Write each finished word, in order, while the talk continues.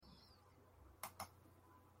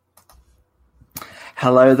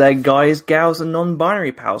Hello there, guys, gals, and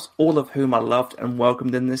non-binary pals, all of whom are loved and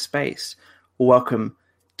welcomed in this space. Welcome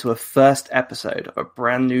to a first episode of a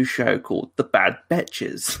brand new show called The Bad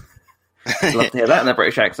Betches. Love to hear that in a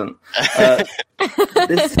British accent.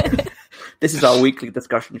 This is our weekly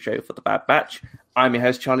discussion show for The Bad Batch. I'm your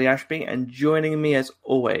host, Charlie Ashby, and joining me as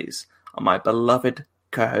always are my beloved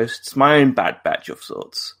co-hosts, my own Bad Batch of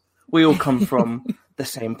sorts. We all come from the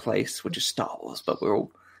same place, which is Star Wars, but we're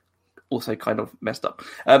all also kind of messed up.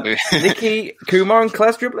 Nikki, Kumar, and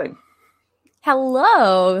Claire's dribbling.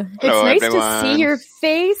 Hello. It's nice everyone. to see your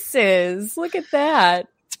faces. Look at that.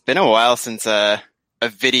 It's been a while since a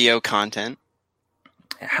video content.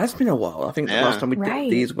 It has been a while. I think the last time we Right.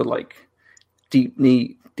 did these were like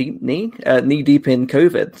knee deep in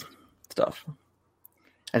COVID stuff.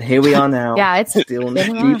 And here we are now. Yeah, it's still knee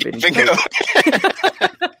deep in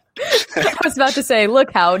COVID. I was about to say,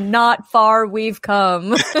 look how not far we've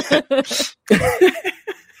come.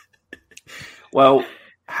 Well,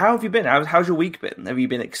 how have you been? How's your week been? Have you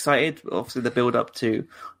been excited? Obviously, the build up to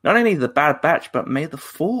not only the Bad Batch, but May the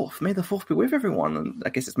 4th. May the 4th be with everyone. And I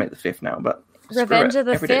guess it's May the 5th now, but Revenge of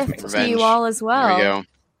the Every day is May 5th the to 5th. you all as well. There we go.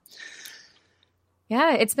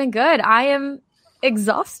 Yeah, it's been good. I am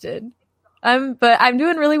exhausted. But I'm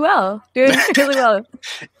doing really well. Doing really well.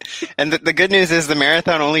 And the good news is the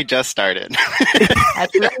marathon only just started.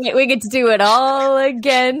 That's right. We get to do it all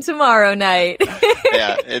again tomorrow night.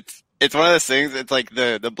 Yeah, it's one of those things. It's like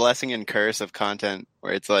the blessing and curse of content,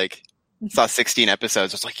 where it's like saw 16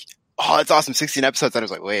 episodes. It's like, oh, it's awesome, 16 episodes. And I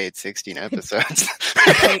was like, wait, 16 episodes.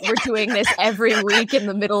 Wait, we're doing this every week in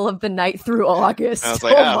the middle of the night through August. I was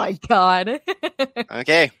like, oh oh. my god.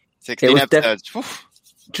 Okay, 16 was episodes. Whew.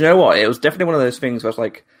 do you know what? It was definitely one of those things where I was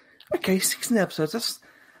like, okay, 16 episodes,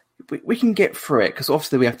 we can get through it, because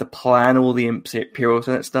obviously we have to plan all the Imperial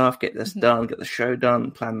Senate stuff, get this done, get the show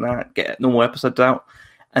done, plan that, get normal episodes out.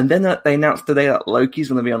 And then they announced today that Loki's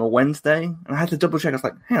going to be on a Wednesday, and I had to double check. I was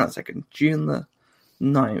like, hang on a second, June the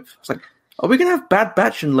 9th. I was like, are we going to have Bad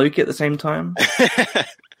Batch and Loki at the same time?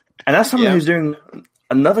 And as someone who's doing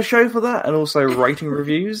another show for that and also writing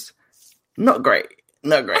reviews, not great.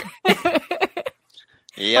 Not great.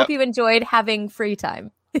 Yep. Hope you enjoyed having free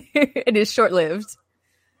time. It is short-lived.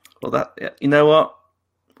 Well, you know what?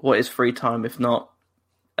 What is free time if not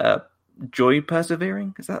joy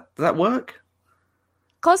persevering? Does that work?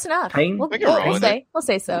 Close enough. Pain? We'll We can roll with it. We'll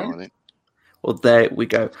say so. Well, there we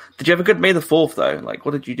go. Did you have a good May the 4th, though? Like,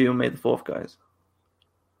 what did you do on May the 4th, guys?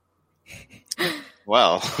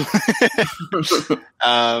 Well,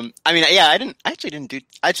 I mean, yeah, I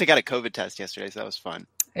actually got a COVID test yesterday, so that was fun.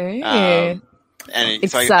 Hey. And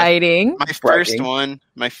Exciting.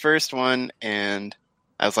 my first one, and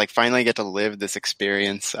I was like, finally get to live this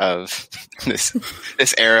experience of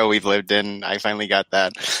this era we've lived in. I finally got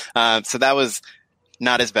that. So that was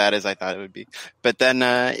not as bad as I thought it would be. But then,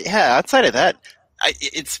 outside of that,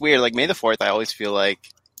 it's weird. Like May the 4th, I always feel like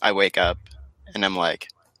I wake up and I'm like,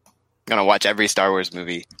 I'm going to watch every Star Wars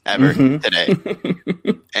movie ever today.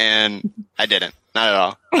 And I didn't. Not at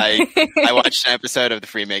all. I watched an episode of the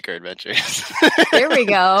Freemaker Adventures. There we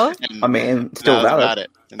go. I mean, still valid.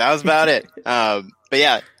 That was about it. But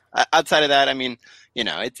yeah, outside of that, I mean, you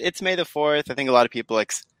know, it's May the 4th. I think a lot of people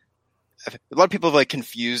have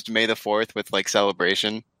confused May the 4th with like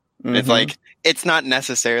celebration. Mm-hmm. It's like, it's not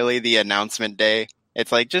necessarily the announcement day.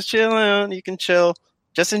 It's like, just chill out. You can chill.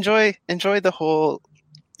 Just enjoy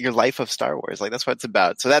your life of Star Wars. Like, that's what it's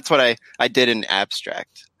about. So that's what I did in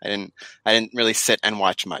abstract. I didn't really sit and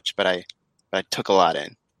watch much, but I took a lot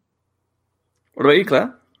in. What about you,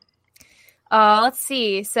 Claire? Let's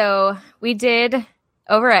see. So we did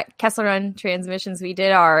over at Kessel Run Transmissions, we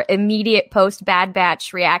did our immediate post Bad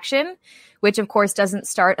Batch reaction, which of course didn't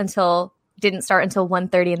start until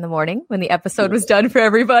 1:30 in the morning when the episode was done for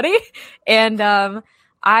everybody. And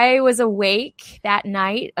I was awake that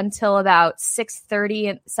night until about 6:30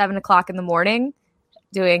 and 7 o'clock in the morning,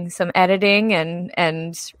 doing some editing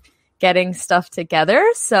and getting stuff together.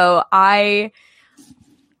 So I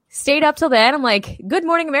stayed up till then. I'm like, Good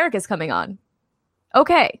Morning America's coming on.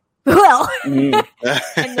 Okay, well. And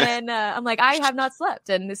then I'm like, I have not slept,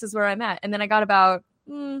 and this is where I'm at. And then I got about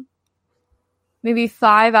maybe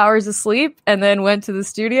 5 hours of sleep, and then went to the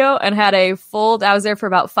studio and had I was there for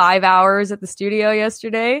about 5 hours at the studio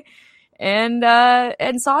yesterday, and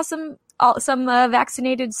saw some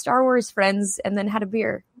vaccinated Star Wars friends, and then had a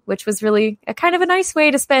beer, which was really a kind of a nice way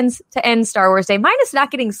to end Star Wars Day, minus not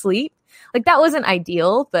getting sleep. Like, that wasn't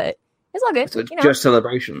ideal, but it's all good. So it's just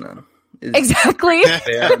celebration then. Exactly.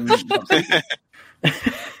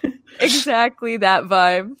 exactly that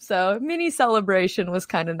vibe. So mini celebration was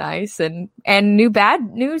kind of nice, and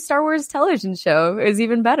new Star Wars television show is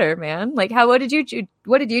even better, man. Like, what did you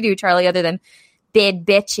do, Charlie, other than bad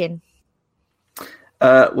bitching?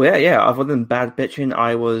 Well, yeah. Other than bad bitching,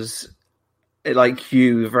 I was like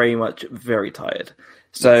you, very tired.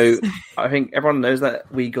 So I think everyone knows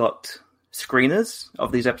that we got screeners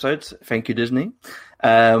of these episodes. Thank you, Disney.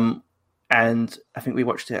 And I think we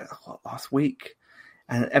watched it last week.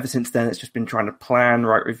 And ever since then, it's just been trying to plan,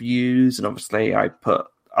 write reviews. And obviously, I put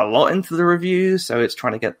a lot into the reviews. So it's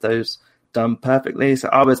trying to get those done perfectly. So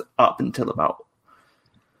I was up until about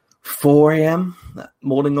 4 a.m. that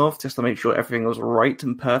morning of, just to make sure everything was right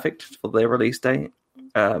and perfect for their release date.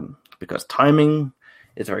 Because timing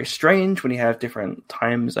is very strange when you have different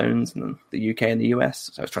time zones in the UK and the US.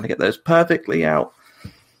 So I was trying to get those perfectly out.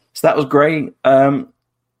 So that was great.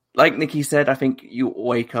 Like Nikki said, I think you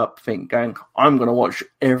wake up going, I'm going to watch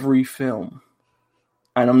every film.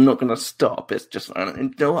 And I'm not going to stop. It's just,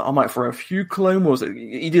 you know what? I might throw a few Clone Wars.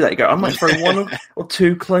 You do that, you go, I might throw one or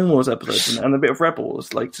two Clone Wars episodes and a bit of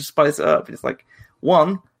Rebels, like, to spice it up. It's like,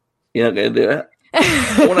 one, you're not going to do it.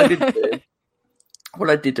 What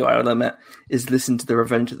I did do, I will admit, is listen to the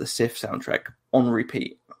Revenge of the Sith soundtrack on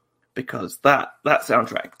repeat. Because that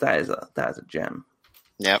soundtrack, that is a gem.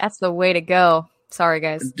 Yeah, that's the way to go. Sorry,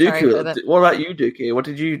 guys. Dooku, what about you, Dooku? What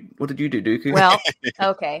did you do, Dooku? Well,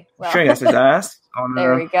 okay. Well, showing us his ass.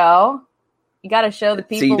 There we go. You got to show the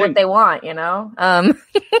people what they want, you know.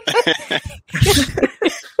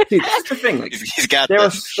 Dude, that's the thing. Like, there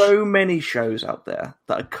are so many shows out there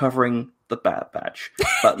that are covering the Bad Batch,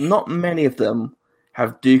 but not many of them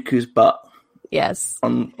have Dooku's butt. Yes.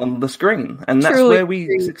 On the screen, and that's where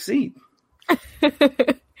we succeed.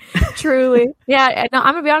 Truly. Yeah, no,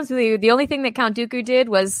 I'm going to be honest with you. The only thing that Count Dooku did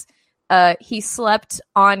was he slept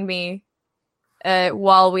on me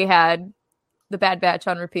while we had the Bad Batch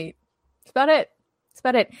on repeat. That's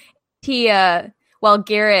about it. He, while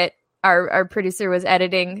Garrett, our producer, was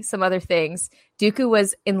editing some other things, Dooku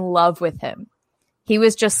was in love with him. He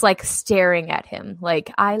was just like staring at him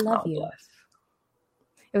like, I love you. Bless.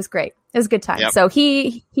 It was great. It was a good time. Yep. So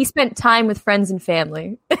he spent time with friends and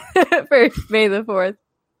family for May the 4th.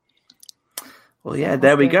 Well, yeah,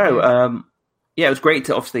 there we go. Yeah, it was great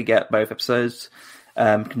to obviously get both episodes,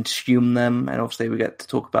 consume them, and obviously we get to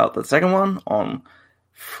talk about the second one on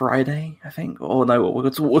Friday, I think. Or no,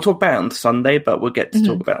 we'll talk about it on Sunday, but we'll get to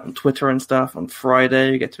talk about it on Twitter and stuff on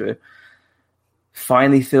Friday. We get to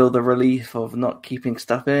finally feel the relief of not keeping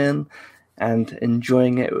stuff in and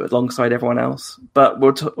enjoying it alongside everyone else. But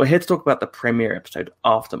we're here to talk about the premiere episode,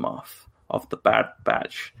 Aftermath of the Bad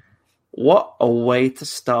Batch. What a way to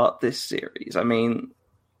start this series. I mean,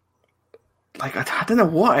 like, I don't know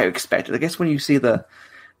what I expected. I guess when you see the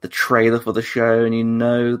trailer for the show and you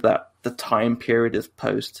know that the time period is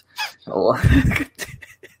post.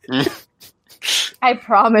 I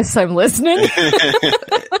promise I'm listening.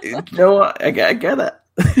 You know what? I get it.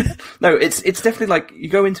 No, it's definitely like, you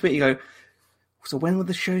go into it, you go, so when will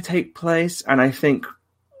the show take place? And I think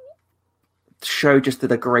the show just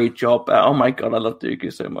did a great job. Oh my God, I love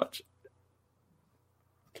Dooku so much.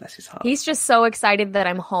 Bless his heart. He's just so excited that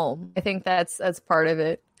I'm home. I think that's part of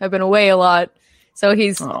it. I've been away a lot. So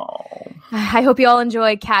he's... Aww. I hope you all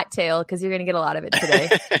enjoy Cattail, because you're going to get a lot of it today.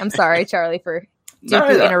 I'm sorry, Charlie, for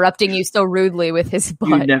Dooku interrupting you so rudely with his butt.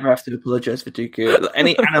 You never have to apologize for Dooku.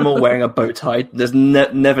 Any animal wearing a bow tie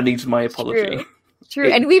never needs my apology. True.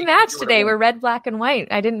 And we matched today. We're red, black, and white.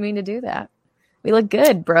 I didn't mean to do that. We look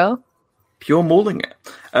good, bro. Pure mauling it.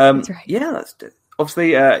 That's right. Yeah, that's it.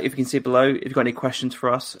 Obviously, if you can see below, if you've got any questions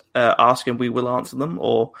for us, ask and we will answer them.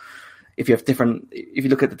 Or if you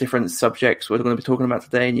look at the different subjects we're going to be talking about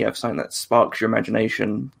today and you have something that sparks your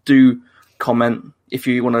imagination, do comment. If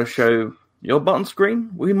you want to show your button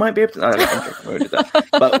screen, we might be able to... No, I'm joking, we won't do that.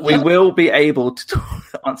 But we will be able to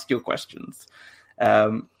answer your questions.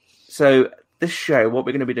 So this show, what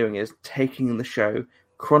we're going to be doing is taking the show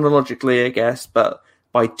chronologically, I guess, but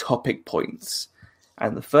by topic points.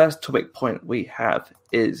 And the first topic point we have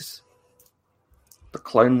is the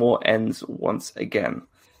Clone War ends once again.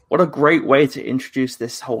 What a great way to introduce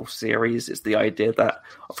this whole series is the idea that,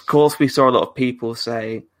 of course, we saw a lot of people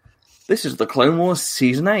say, this is the Clone Wars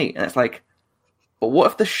Season 8. And it's like, but what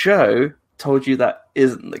if the show told you that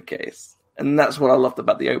isn't the case? And that's what I loved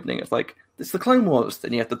about the opening. It's like, it's the Clone Wars.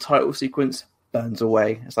 Then you have the title sequence, burns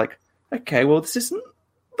away. It's like, okay, well, this isn't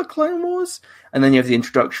the Clone Wars. And then you have the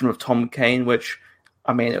introduction of Tom Kane, which...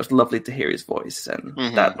 I mean, it was lovely to hear his voice and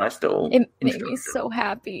that nice little... It made me so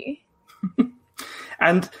happy.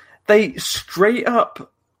 And they straight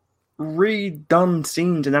up redone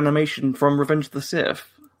scenes in animation from Revenge of the Sith.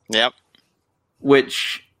 Yep.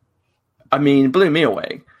 Which, I mean, blew me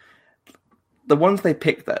away. The ones they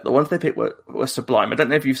picked were sublime. I don't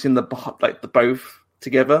know if you've seen the both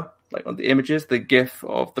together, like on the images, the GIF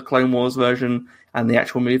of the Clone Wars version and the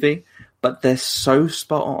actual movie, but they're so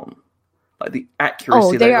spot on. Like the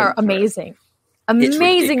accuracy. Oh, they are amazing.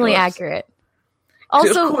 Amazingly accurate.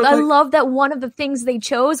 Also, I love that one of the things they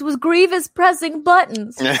chose was Grievous pressing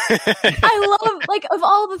buttons. I love, like, of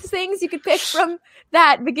all the things you could pick from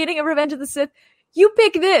that beginning of Revenge of the Sith, you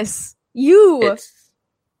pick this. You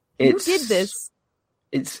did this.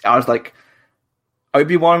 I was like,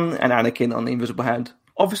 Obi-Wan and Anakin on the Invisible Hand.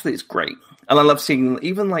 Obviously, it's great. And I love seeing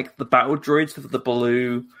even, like, the battle droids with the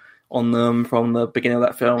blue on them from the beginning of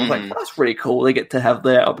that film. I was like, well, that's really cool. They get to have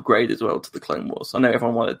their upgrade as well to the Clone Wars. I know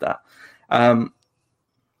everyone wanted that.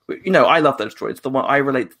 You know, I love those droids. The one I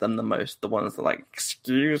relate to them the most. The ones that are like,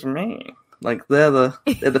 excuse me, like they're the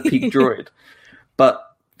peak droid. But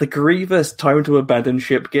the Grievous Time to Abandon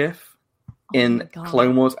Ship GIF in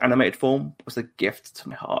Clone Wars animated form was a gift to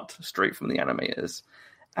my heart, straight from the animators.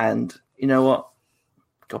 And you know what?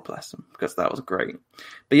 God bless them, because that was great.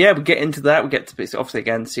 But yeah, we get into that. We get to obviously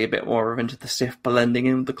again see a bit more of into the Sith blending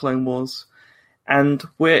in with the Clone Wars, and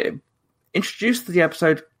we're introduced to the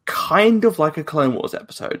episode kind of like a Clone Wars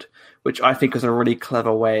episode, which I think is a really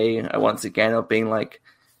clever way, once again, of being like,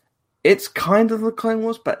 it's kind of the Clone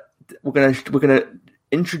Wars, but we're gonna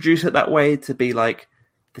introduce it that way to be like,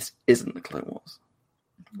 this isn't the Clone Wars.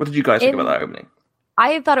 What did you guys think about that opening?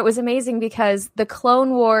 I thought it was amazing because the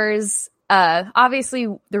Clone Wars, obviously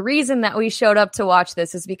the reason that we showed up to watch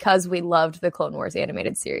this is because we loved the Clone Wars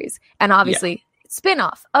animated series, and obviously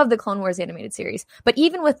spin-off of the Clone Wars animated series. But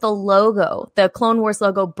even with the logo, the Clone Wars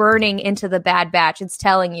logo burning into the Bad Batch, it's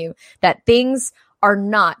telling you that things are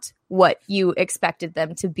not what you expected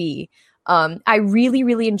them to be. I really,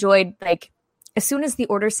 really enjoyed, like, as soon as the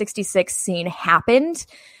Order 66 scene happened,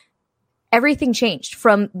 everything changed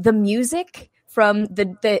from the music, from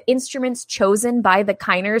the instruments chosen by the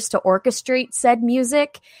Kiners to orchestrate said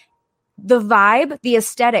music, the vibe, the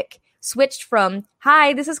aesthetic switched from,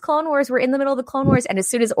 hi, this is Clone Wars, we're in the middle of the Clone Wars, and as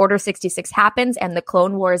soon as Order 66 happens and the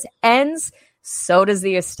Clone Wars ends, so does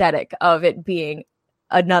the aesthetic of it being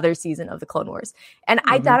another season of the Clone Wars. And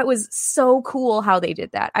I thought it was so cool how they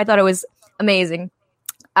did that. I thought it was amazing.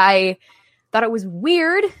 I thought it was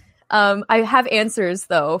weird. I have answers,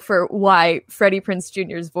 though, for why Freddie Prinze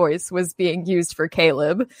Jr.'s voice was being used for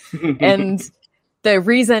Caleb. And the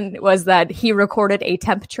reason was that he recorded a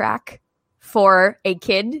temp track for a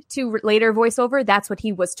kid to later voice over. That's what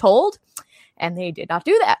he was told. And they did not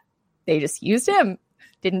do that. They just used him.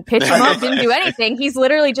 Didn't pitch him up, didn't do anything. He's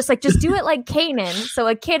literally just like, just do it like Kanan, so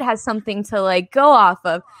a kid has something to like go off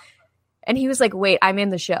of. And he was like, wait, I'm in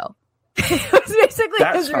the show. It was basically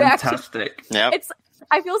his reaction. Fantastic. Yep.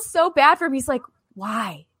 I feel so bad for him. He's like,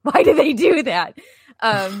 why? Why do they do that?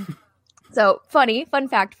 So fun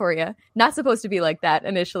fact for you. Not supposed to be like that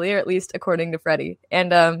initially, or at least according to Freddie.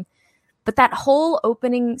 And but that whole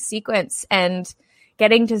opening sequence and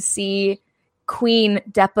getting to see Queen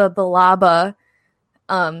Depa Billaba,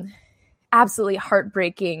 absolutely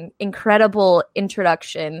heartbreaking, incredible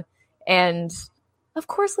introduction. And of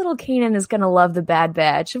course, little Kanan is going to love the Bad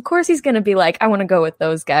Batch. Of course, he's going to be like, I want to go with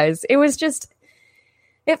those guys. It was just,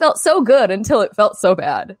 it felt so good until it felt so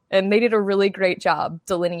bad. And they did a really great job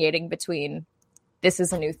delineating between, this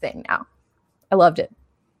is a new thing now. I loved it.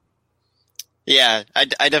 Yeah, I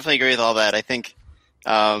definitely agree with all that. I think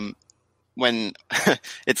when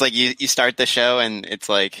it's like you start the show and it's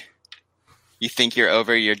like you think you're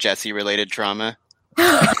over your Jesse-related trauma,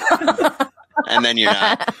 and then you're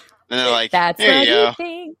not. And they're like, that's here you go.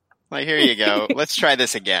 Think. Like, here you go. Let's try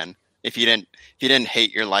this again. If you didn't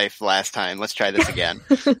hate your life last time, let's try this again.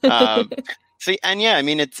 And yeah, I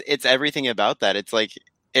mean, it's everything about that. It's like,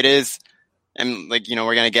 it is, and like, you know,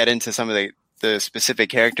 we're gonna get into some of the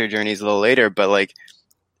specific character journeys a little later, but like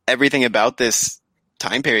everything about this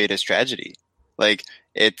time period is tragedy. Like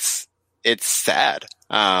it's sad.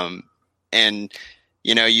 And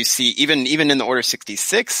you know, you see even in the Order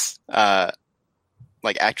 66,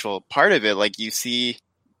 like actual part of it, like you see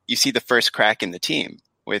the first crack in the team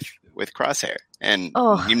with Crosshair, and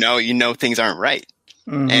you know things aren't right.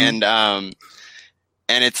 And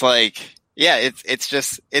it's like, yeah, it's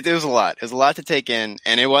just, it was a lot. It was a lot to take in,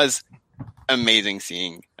 and it was amazing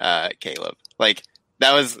seeing Caleb. Like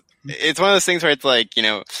that was, it's one of those things where it's like, you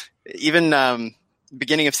know, even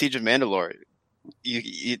beginning of Siege of Mandalore,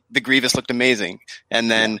 the Grievous looked amazing, and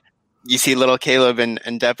then you see little Caleb and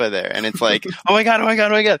Depa there, and it's like, oh my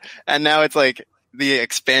god, and now it's like the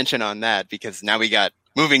expansion on that, because now we got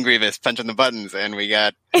moving Grievous punching the buttons, and we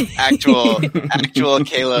got actual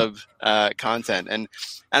Caleb content, and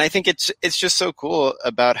I think it's just so cool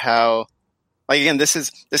about how, like, again, this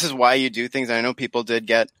is why you do things. And I know people did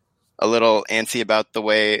get a little antsy about the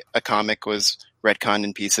way a comic was retconned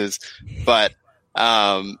in pieces, but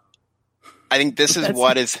I think this is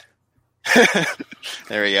what is.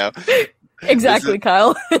 There we go. Exactly,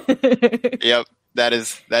 Kyle. Yep, that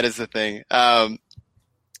is the thing.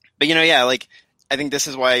 But yeah, like, I think this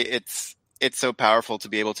is why it's so powerful to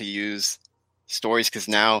be able to use stories, because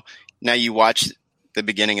now you watch the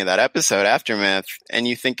beginning of that episode, Aftermath, and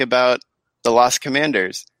you think about the Lost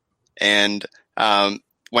Commanders, and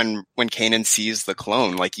when Kanan sees the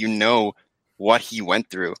clone, like, what he went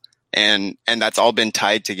through, and that's all been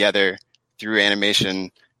tied together through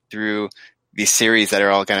animation, through these series that are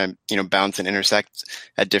all kind of bounce and intersect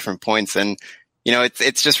at different points, and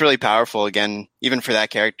it's just really powerful, again, even for that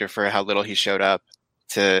character, for how little he showed up,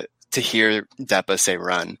 to hear Deppa say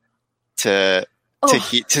run, to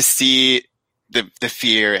see the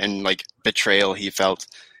fear and, like, betrayal he felt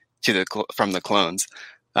from the clones.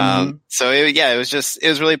 So it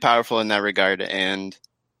was really powerful in that regard, and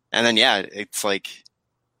then it's like,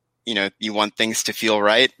 you want things to feel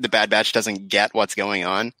right. The Bad Batch doesn't get what's going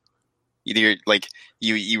on. Either, like,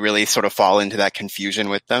 you really sort of fall into that confusion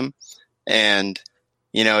with them, and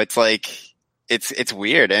it's like it's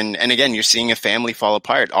weird, and again, you're seeing a family fall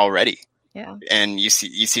apart already. Yeah, and you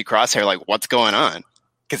see Crosshair, like, what's going on,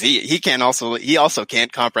 because he also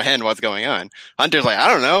can't comprehend what's going on. Hunter's like, I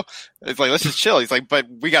don't know. It's like, let's just chill. He's like, but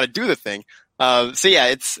we got to do the thing. So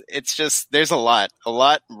yeah, it's just, there's a lot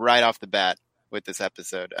right off the bat with this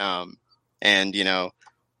episode. And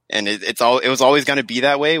it was always going to be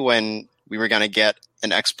that way when we were going to get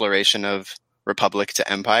an exploration of Republic to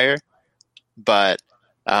Empire, but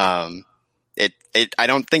I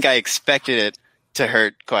don't think I expected it to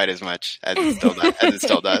hurt quite as much as it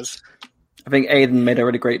still does. I think Aiden made a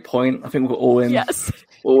really great point. I think we're all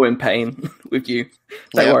in pain with you.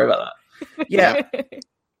 Don't worry about that. Yeah.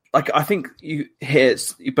 Like, I think you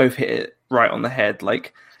both hit it right on the head.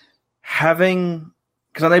 Like,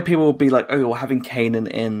 because I know people will be like, oh, well, having Kanan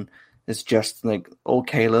in is just like, or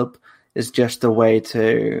Caleb is just a way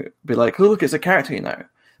to be like, oh, look, it's a character,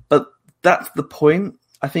 But that's the point.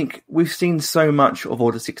 I think we've seen so much of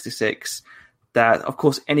Order 66 that, of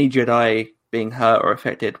course, any Jedi being hurt or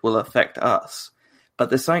affected will affect us. But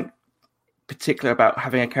there's something particular about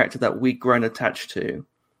having a character that we've grown attached to,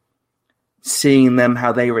 seeing them,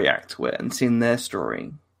 how they react to it, and seeing their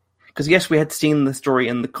story. Because, yes, we had seen the story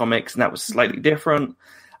in the comics, and that was slightly different.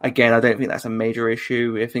 Again, I don't think that's a major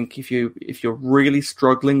issue. I think if you're really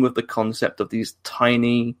struggling with the concept of these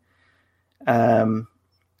tiny, tiny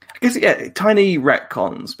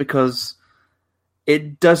retcons, because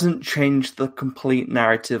it doesn't change the complete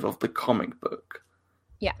narrative of the comic book.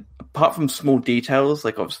 Yeah. Apart from small details,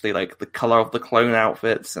 like, obviously, like the color of the clone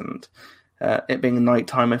outfits and it being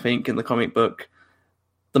nighttime, I think, in the comic book,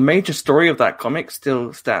 the major story of that comic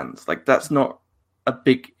still stands. Like, that's not a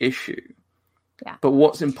big issue. Yeah. But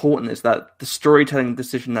what's important is that the storytelling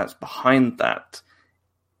decision that's behind that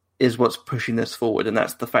is what's pushing this forward, and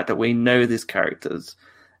that's the fact that we know these characters,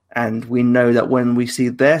 and we know that when we see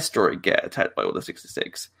their story get attacked by Order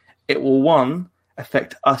 66, it will, one,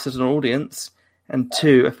 affect us as an audience, and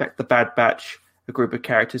two, affect the Bad Batch, a group of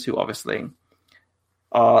characters who obviously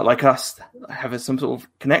are, like us, have some sort of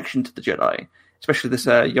connection to the Jedi, especially this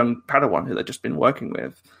young Padawan who they've just been working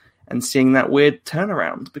with, and seeing that weird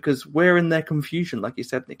turnaround, because we're in their confusion, like you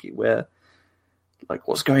said, Nikki. We're like,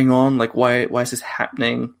 what's going on? Like, why is this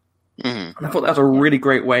happening? Mm-hmm. And I thought that was a really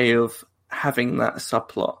great way of having that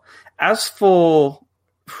subplot. As for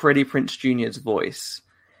Freddie Prinze Jr.'s voice,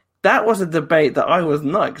 that was a debate that I was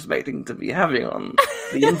not expecting to be having on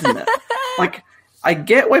the internet. Like, I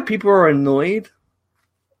get why people are annoyed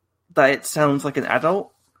that it sounds like an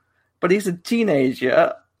adult, but he's a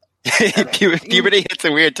teenager. Puberty hits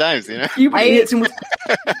in weird times, Puberty hits in with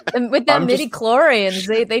that midi-chlorians,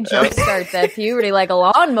 they jumpstart that puberty like a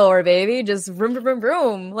lawnmower, baby. Just vroom, vroom, vroom,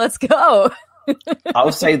 vroom. Let's go.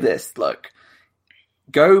 I'll say this, look.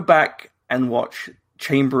 Go back and watch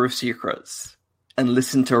Chamber of Secrets and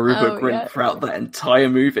listen to Aruba Grint throughout that entire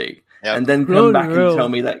movie. Yep. And then come back and tell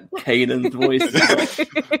me that Kanan's voice is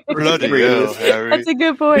bloody hell, Harry. That's a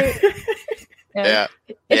good point. Yeah.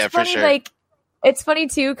 It's funny, for sure. Like, it's funny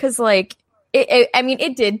too, because like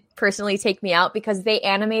it did personally take me out, because they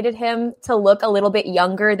animated him to look a little bit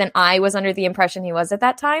younger than I was under the impression he was at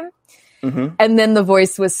that time. Mm-hmm. And then the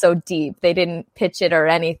voice was so deep. They didn't pitch it or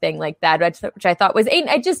anything like that, which I thought was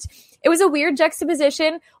it was a weird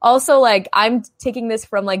juxtaposition. Also, like, I'm taking this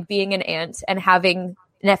from like being an aunt and having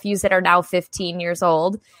nephews that are now 15 years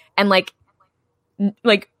old, and like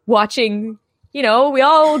watching, you know, we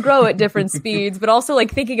all grow at different speeds, but also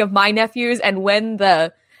like thinking of my nephews and when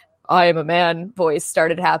the I am a man voice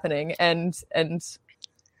started happening, and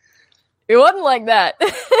it wasn't like that.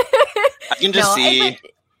 I can just see,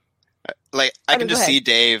 I can just go see ahead.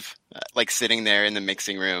 Dave like sitting there in the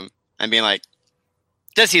mixing room and being like,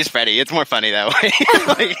 "Just use Freddy. It's more funny that way."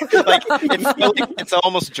 It's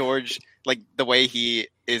almost George, like the way he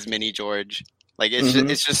is mini George. Like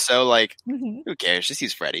it's just so like, who cares? Just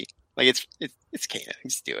use Freddy. Like it's Kanan.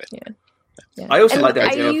 Just do it. Yeah. I also And like the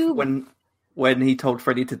idea of when he told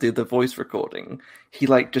Freddy to do the voice recording, he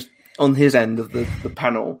like just on his end of the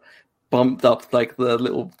panel bumped up like the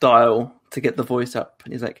little dial to get the voice up,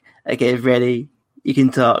 and he's like, "Okay, Freddy, you can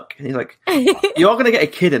talk." And he's like, "You're gonna get a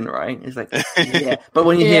kid in, right?" And he's like, "Yeah." But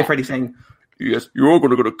when you hear Freddy saying, "Yes, you're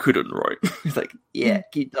gonna get a kid in, right?" He's like, "Yeah,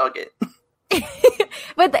 keep talking."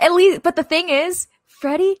 But the thing is,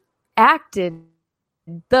 Freddy acted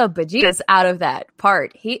the bejesus out of that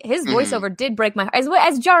part. His voiceover did break my heart,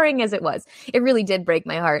 as jarring as it was. It really did break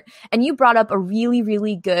my heart. And you brought up a really,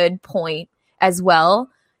 really good point as well.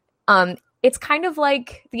 It's kind of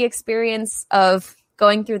like the experience of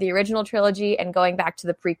going through the original trilogy and going back to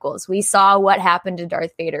the prequels. We saw what happened to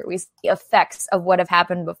Darth Vader. We see the effects of what have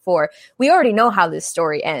happened before. We already know how this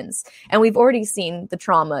story ends. And we've already seen the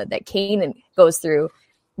trauma that Kanan goes through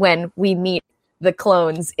when we meet the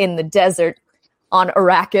clones in the desert on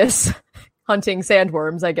Arrakis, hunting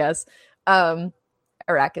sandworms, I guess.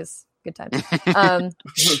 Arrakis, good time.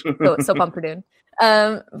 So Pumperdoon.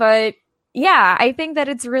 But yeah, I think that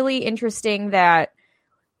it's really interesting that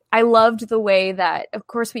I loved the way that, of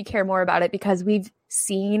course, we care more about it because we've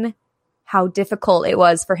seen how difficult it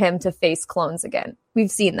was for him to face clones again.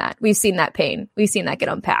 We've seen that. We've seen that pain. We've seen that get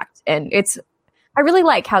unpacked. And I really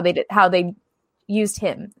like how they used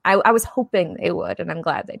him. I was hoping they would, and I'm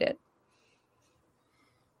glad they did.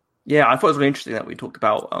 Yeah, I thought it was really interesting that we talked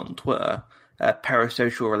about on Twitter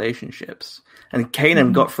parasocial relationships, and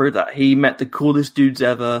Kanan got through that. He met the coolest dudes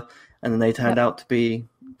ever, and then they turned out to be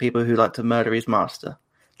people who like to murder his master.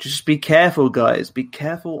 Just be careful, guys. Be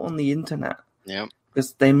careful on the internet. Yeah,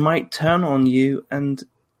 because they might turn on you and,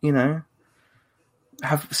 you know,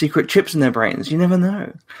 have secret chips in their brains. You never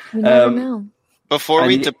know. You never know. Before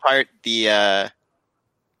we depart the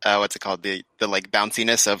what's it called? The like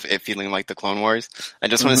bounciness of it feeling like the Clone Wars. I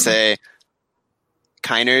just want to say,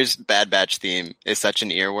 Kiner's Bad Batch theme is such an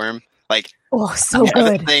earworm. Like, so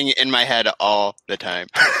good. That thing in my head all the time.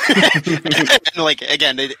 And like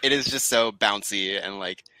again, it is just so bouncy and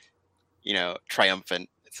like, you know, triumphant.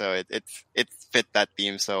 So it fit that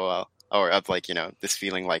theme so well. Or of like, you know, this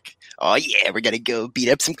feeling like, oh yeah, we're gonna go beat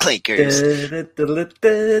up some clankers.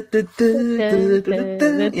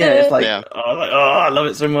 Yeah, it's like, I love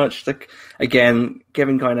it so much. Like, again,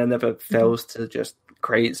 Kevin Kiner never fails to just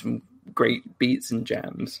create some great beats and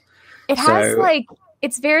jams. It has like,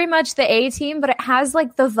 it's very much the A-Team, but it has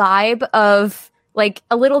like the vibe of like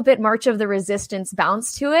a little bit March of the Resistance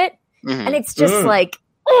bounce to it, and it's just like,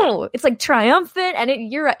 it's like triumphant, and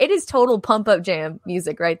it is total pump up jam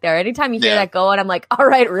music right there. Anytime you hear that going, I'm like, all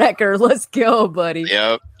right, Wrecker, let's go, buddy.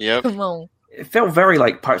 Yep. Come on. It felt very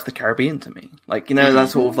like Pirates of the Caribbean to me. Like, you know, that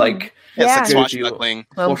sort of like swashbuckling.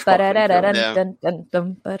 And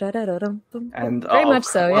very much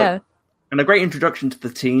so, yeah. And a great introduction to the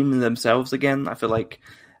team themselves again. I feel like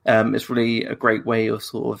it's really a great way of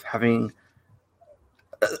sort of having.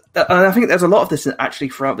 And I think there's a lot of this actually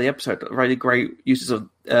throughout the episode. Really great uses of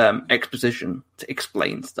exposition to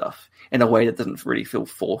explain stuff in a way that doesn't really feel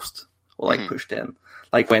forced or like pushed in.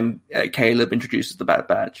 Like when Caleb introduces the Bad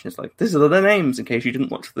Batch, it's like, these are their names in case you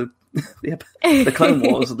didn't watch the Clone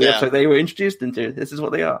Wars, the episode they were introduced into. This is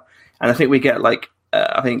what they are. And I think we get like,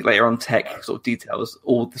 I think later on Tech sort of details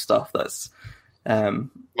all the stuff that's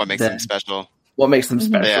what makes them special. What makes them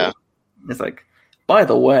special. Yeah. It's like, by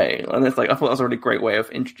the way, and it's like, I thought that was a really great way of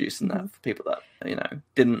introducing that for people that, you know,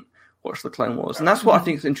 didn't watch the Clone Wars. And that's what I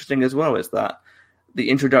think is interesting as well, is that the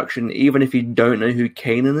introduction, even if you don't know who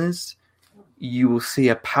Kanan is, you will see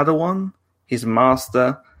a Padawan, his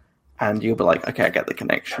master, and you'll be like, okay, I get the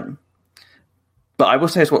connection. But I will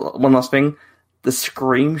say one last thing. The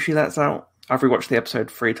scream she lets out, I've rewatched the episode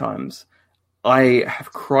 3 times. I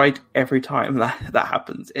have cried every time that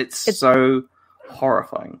happens. It's so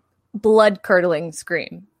horrifying. Blood-curdling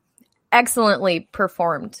scream. Excellently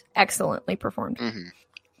performed. That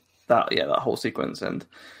whole sequence. And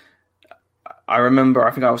I remember,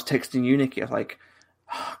 I think I was texting you, Nikki, like,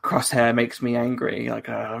 Crosshair makes me angry. Like,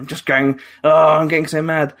 I'm just going, I'm getting so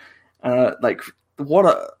mad. Like, what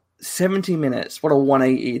a 70 minutes, what a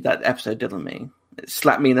 180 that episode did on me. It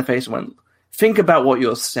slapped me in the face and went, "Think about what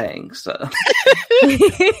you're saying, sir."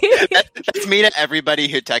 That's me to everybody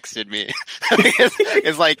who texted me.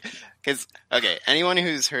 It's like, because, okay, anyone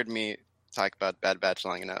who's heard me talk about Bad Batch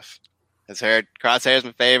long enough has heard Crosshair's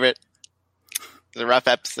my favorite. It's a rough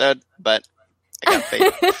episode, but I got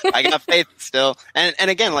faith. I got faith still. And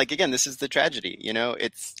again, this is the tragedy,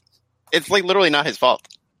 it's like literally not his fault.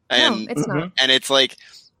 And, no, it's not. And it's like,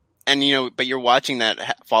 and but you're watching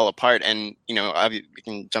that fall apart, and we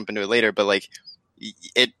can jump into it later, but like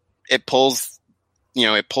it pulls,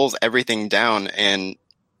 it pulls everything down and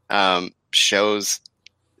shows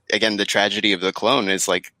again the tragedy of the clone is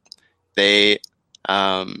like they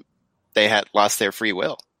had lost their free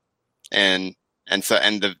will, and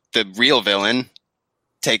the real villain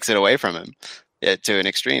takes it away from him to an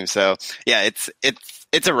extreme. So yeah,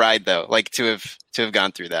 it's a ride though, like to have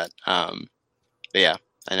gone through that. But yeah,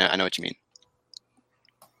 I know what you mean.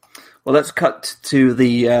 Well, let's cut to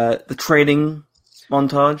the training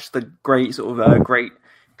montage, the great sort of great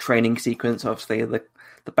training sequence. Obviously,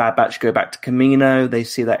 the Bad Batch go back to Camino. They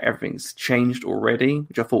see that everything's changed already,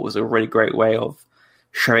 which I thought was a really great way of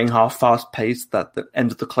showing how fast-paced that the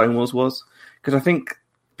end of the Clone Wars was. Because I think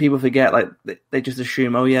people forget, like, they just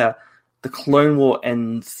assume, oh yeah, the Clone War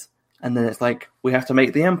ends, and then it's like, we have to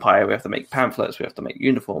make the Empire, we have to make pamphlets, we have to make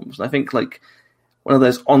uniforms. And I think, like, one of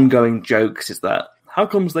those ongoing jokes is that, how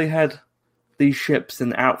comes they had these ships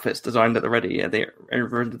and outfits designed at the ready at the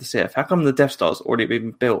end of the Sith? How come the Death Star's already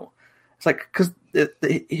been built? It's like, because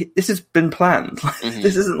this has been planned. Mm-hmm.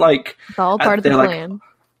 This isn't like... It's all part of the plan.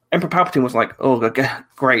 Emperor Palpatine was like, oh,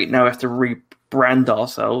 great, now we have to rebrand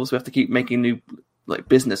ourselves. We have to keep making new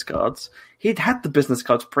business cards. He'd had the business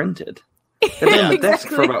cards printed. They've been on the desk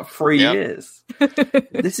for about 3 years.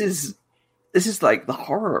 This is like the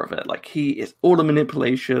horror of it. Like, it's all the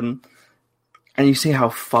manipulation, and you see how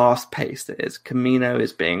fast-paced it is. Camino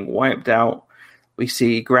is being wiped out. We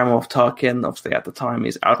see Grand Moff Tarkin, obviously at the time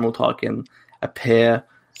he's Admiral Tarkin, appear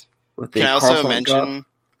with the... Can I also mention...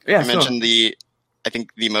 Yeah, mention I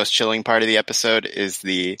think the most chilling part of the episode is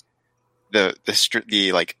the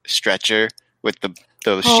stretcher with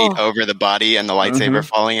the sheet over the body and the lightsaber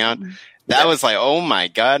falling out. That was like, oh my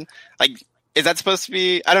god! Like, is that supposed to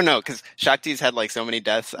be? I don't know, because Shakti's had like so many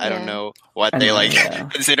deaths. I don't know what they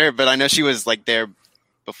consider, but I know she was like there.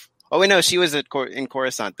 Oh wait, no, she was in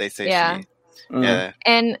Coruscant. They say, yeah,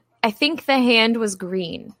 and I think the hand was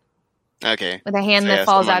green. Okay, with a hand that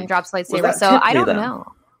falls out and drops lightsaber. So I don't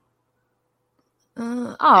know.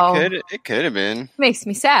 It could have been. Makes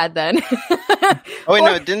me sad then. Oh wait,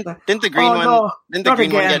 no, didn't the green one? No, didn't the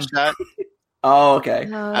green one get shot? Oh, okay.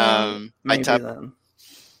 Maybe then.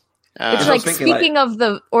 It's like, speaking of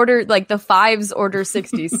the order, like the Fives Order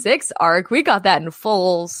 66 arc, we got that in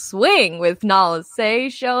full swing with Nala Se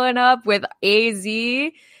showing up with AZ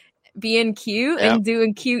being cute and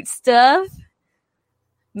doing cute stuff.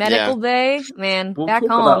 Medical Bay, man, we'll back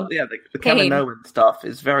talk home. About, the Kaminoan stuff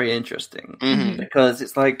is very interesting because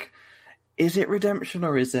it's like, is it redemption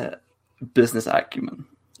or is it business acumen?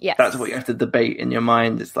 Yes. That's what you have to debate in your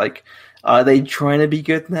mind. It's like, are they trying to be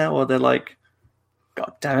good now, or they're like,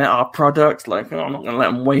 God damn it, our product, like, I'm not going to let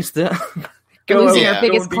them waste it. Losing our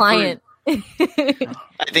biggest client. I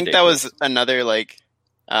think that was another, like,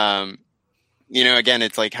 again,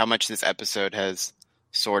 it's like how much this episode has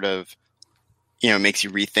sort of, makes you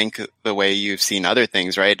rethink the way you've seen other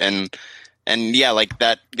things, right? And yeah, like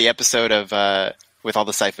that, the episode of, with all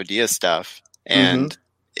the Sifo Dyas stuff, and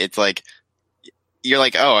it's like, you're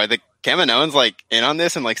like, oh, are the Kaminoans like in on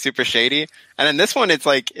this and like super shady? And then this one, it's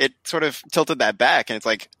like, it sort of tilted that back, and it's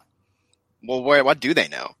like, well, what do they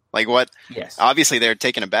know? Like, what? Yes. Obviously, they're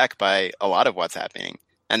taken aback by a lot of what's happening,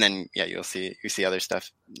 and then you see other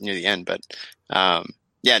stuff near the end. But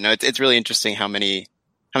it's really interesting how many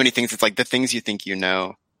things. It's like the things you think you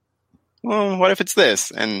know. Well, what if it's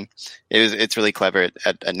this? And it's really clever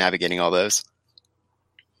at navigating all those.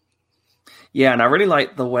 Yeah, and I really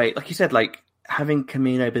like the way, like you said, like having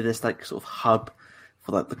Camino be this like sort of hub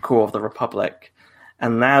for like the core of the Republic,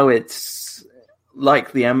 and now it's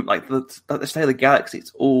like the state of the galaxy.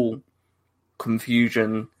 It's all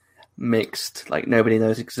confusion mixed. Like nobody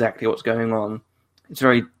knows exactly what's going on. It's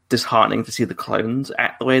very disheartening to see the clones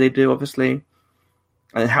act the way they do, obviously,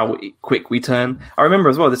 and how quick we turn. I remember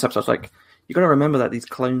as well this episode. Like, you got to remember that these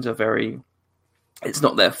clones are very. It's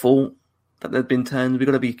not their fault that they've been turned. We've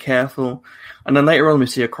got to be careful. And then later on, we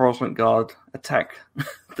see a Coruscant guard attack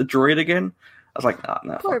the droid again. I was like,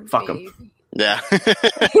 no, fuck them. Yeah. they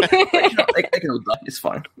can all die. It's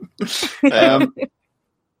fine. I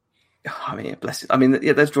mean, bless it. I mean,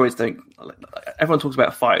 yeah, those droids don't... Everyone talks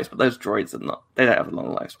about fighters, but those droids are not... They don't have a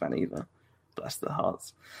long lifespan either. Bless their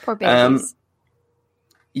hearts. Poor babies.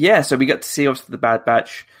 Yeah, so we got to see obviously the Bad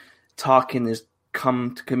Batch. Tarkin has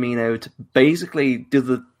come to Kamino to basically do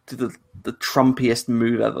the Trumpiest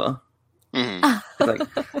move ever. Mm-hmm.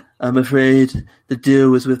 It's like, I'm afraid the deal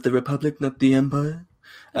was with the Republic, not the Empire.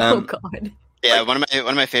 Oh God. Yeah, one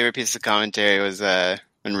of my favorite pieces of commentary was when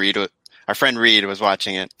our friend Reed was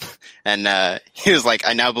watching it, and he was like,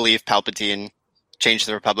 "I now believe Palpatine changed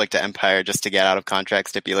the Republic to Empire just to get out of contract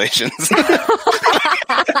stipulations."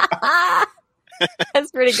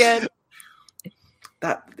 That's pretty good.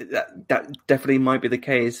 That definitely might be the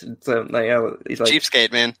case. And so he's like,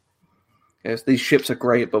 cheapskate, man. Yes, these ships are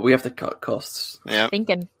great, but we have to cut costs. Yeah,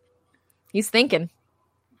 He's thinking.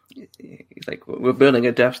 He's like, we're building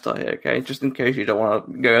a Death Star here, okay? Just in case you don't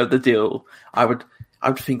want to go over the deal, I would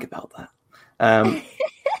think about that.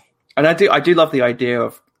 And I do love the idea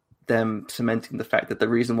of them cementing the fact that the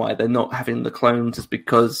reason why they're not having the clones is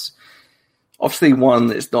because, obviously, one,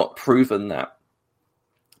 it's not proven that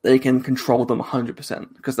they can control them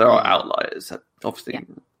 100% because there are outliers that obviously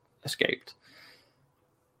escaped.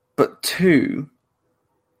 But two,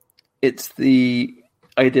 it's the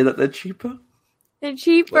idea that they're cheaper. They're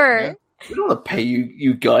cheaper. Like, we don't want to pay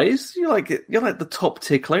you guys. You're like the top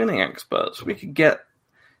tier cloning experts. We could get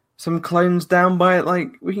some clones down by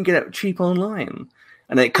we can get it cheap online.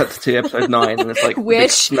 And then it cuts to episode 9, and it's like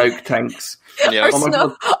Wish Snoke tanks. Yeah. Are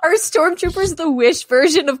stormtroopers the Wish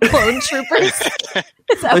version of clone troopers?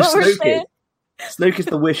 Is that what we're saying? Snoke is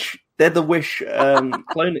the Wish. They're the Wish clone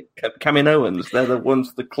Kaminoans. They're the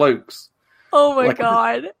ones, the cloaks. Oh my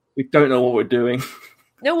God. We don't know what we're doing.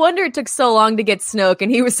 No wonder it took so long to get Snoke,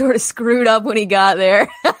 and he was sort of screwed up when he got there.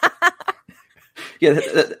 Yeah,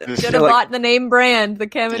 should have bought the name brand, the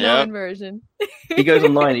Kaminoan version. He goes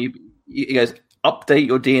online. He goes, update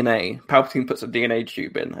your DNA. Palpatine puts a DNA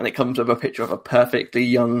tube in, and it comes with a picture of a perfectly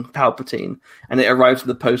young Palpatine, and it arrives in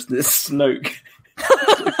the post, and it's Snoke.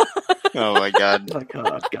 Oh my God! Like,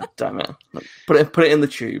 oh God damn it! Put it in the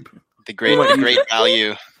tube. The great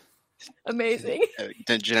value. Amazing.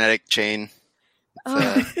 The genetic chain.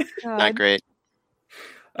 Not great.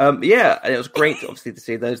 Yeah, and it was great, obviously, to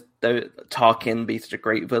see those Tarkin be such a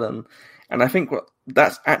great villain, and I think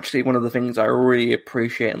that's actually one of the things I really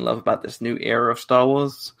appreciate and love about this new era of Star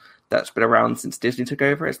Wars that's been around since Disney took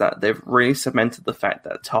over, is that they've really cemented the fact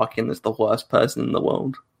that Tarkin is the worst person in the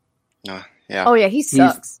world. Yeah. Oh yeah, he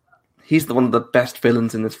sucks. He's one of the best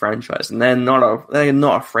villains in this franchise, and they're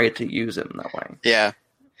not afraid to use him that way. Yeah,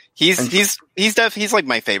 he's like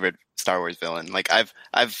my favorite Star Wars villain. Like I've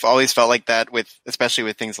always felt like that especially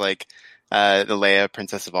with things like the Leia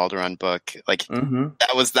Princess of Alderaan book. Like I think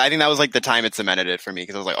that was like the time it cemented it for me,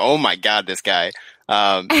 because I was like, oh my God, this guy.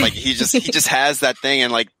 Like he just has that thing,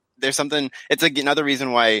 and like there's something. It's like another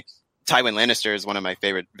reason why Tywin Lannister is one of my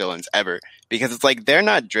favorite villains ever, because it's like they're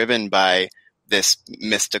not driven by this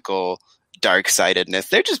mystical dark-sidedness.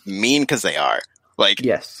 They're just mean because they are. Like,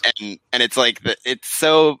 yes, and it's like it's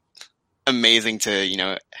so amazing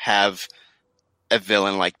to have a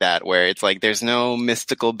villain like that, where it's like there's no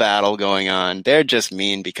mystical battle going on. They're just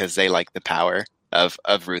mean because they like the power of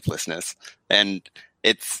ruthlessness, and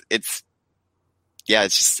it's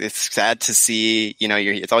sad to see.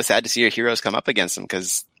 It's always sad to see your heroes come up against them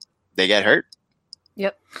because they get hurt.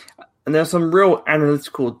 Yep. And there's some real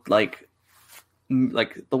analytical like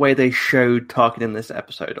the way they showed Tarkin in this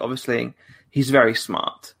episode. Obviously, he's very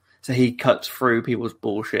smart, so he cuts through people's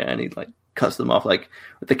bullshit and he cuts them off. Like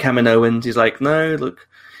with the Kaminoans, he's like, "No, look,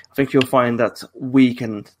 I think you'll find that we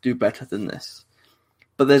can do better than this."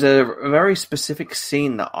 But there's a very specific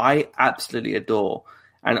scene that I absolutely adore,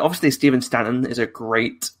 and obviously Stephen Stanton is a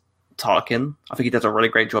great Tarkin. I think he does a really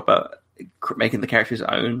great job at making the character his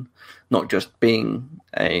own, not just being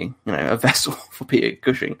a vessel for Peter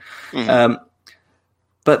Cushing. Mm-hmm.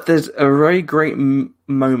 But there's a very great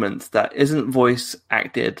moment that isn't voice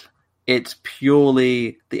acted. It's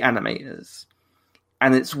purely the animators.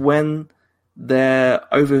 And it's when they're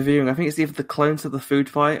overviewing, I think it's either the clones of the food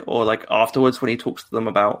fight or like afterwards when he talks to them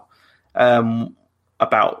about the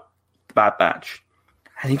Bad Batch.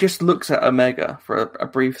 And he just looks at Omega for a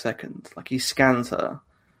brief second. Like he scans her.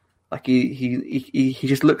 Like he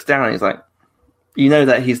just looks down and he's like,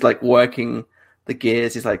 that he's like working the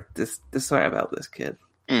gears. He's like, there's something about this kid.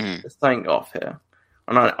 Mm-hmm. There's something off here,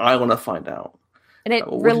 and I want to find out. And it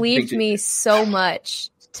relieved me so much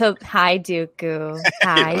hi Dooku,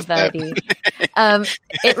 hi buddy.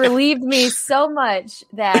 It relieved me so much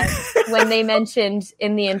that when they mentioned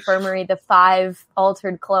in the infirmary the 5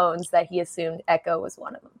 altered clones, that he assumed Echo was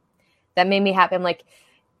one of them. That made me happy. I'm like,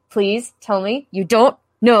 please tell me you don't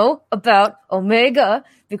know about Omega,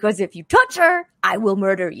 because if you touch her, I will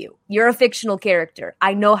murder you. You're a fictional character.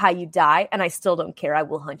 I know how you die, and I still don't care. I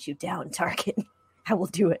will hunt you down, Tarkin. I will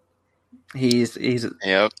do it. He's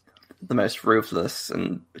Yep. the most ruthless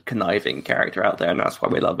and conniving character out there, and that's why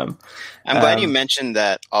we love him. I'm glad you mentioned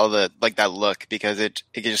that, all the like that look, because it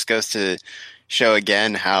just goes to show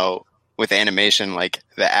again how with animation, like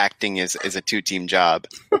the acting is a 2-team job.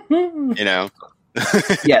 You know?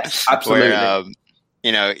 Yes, absolutely. Where,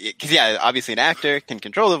 you know, because obviously an actor can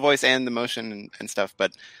control the voice and the motion and stuff,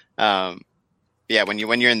 but yeah, when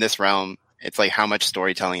you're in this realm, it's like how much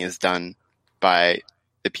storytelling is done by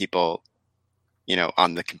the people, you know,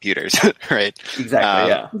 on the computers, right?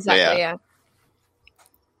 Exactly. Yeah.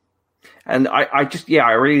 And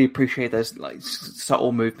I really appreciate those like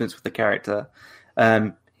subtle movements with the character.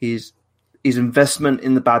 His investment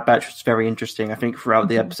in the Bad Batch was very interesting. I think throughout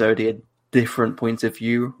the episode, he had different points of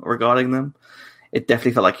view regarding them. It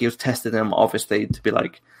definitely felt like he was testing them, obviously, to be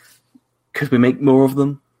like, could we make more of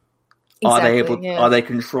them? Exactly, Are they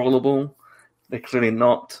controllable? They're clearly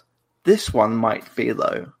not. This one might be,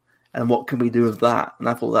 though. And what can we do with that? And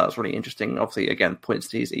I thought that was really interesting. Obviously, again, points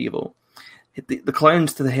to his evil. The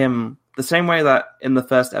clones to him, the same way that in the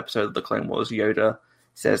first episode of the Clone Wars, Yoda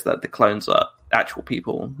says that the clones are actual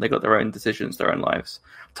people. They got their own decisions, their own lives.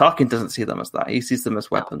 Tarkin doesn't see them as that. He sees them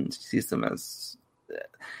as weapons. He sees them as...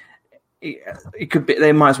 It could be.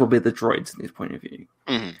 They might as well be the droids in his point of view.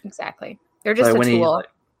 Mm-hmm. Exactly. They're just a tool.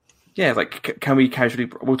 Can we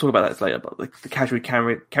casually... We'll talk about that later, but like,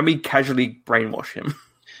 can we casually brainwash him?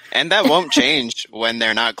 And that won't change when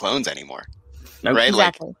they're not clones anymore. Nope. Right?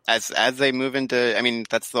 Exactly. Like, as they move into... I mean,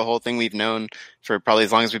 that's the whole thing we've known for probably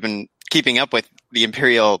as long as we've been keeping up with the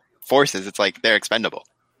Imperial forces. It's like they're expendable.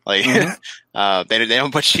 Like, they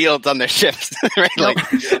don't put shields on their ships, right? Like,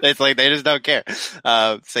 it's like they just don't care.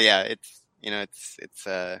 So yeah, it's, you know, it's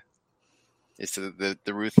the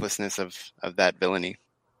ruthlessness of that villainy.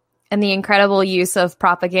 And the incredible use of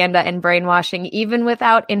propaganda and brainwashing, even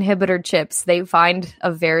without inhibitor chips, they find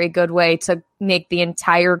a very good way to make the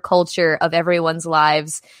entire culture of everyone's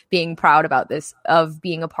lives being proud about this, of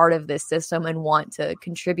being a part of this system and want to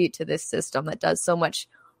contribute to this system that does so much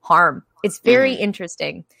harm. It's very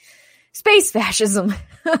interesting. Space fascism.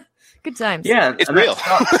 Good times. Yeah, it's real.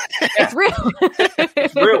 It's real.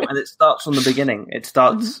 It's real, and it starts from the beginning. It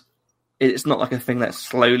starts... It's not like a thing that's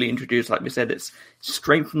slowly introduced, like we said. It's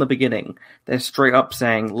straight from the beginning. They're straight up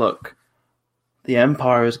saying, look, the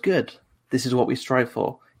Empire is good. This is what we strive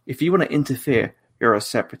for. If you want to interfere, you're a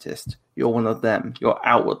separatist. You're one of them. You're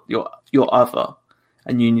outward. You're other.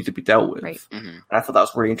 And you need to be dealt with. Right. Mm-hmm. And I thought that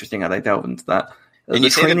was really interesting how they delved into that. And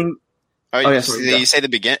you training... you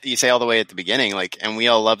say all the way at the beginning, like, and we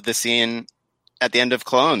all love the scene at the end of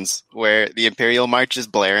Clones where the Imperial March is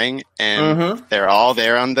blaring and they're all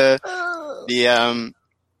there on the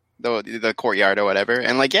courtyard or whatever,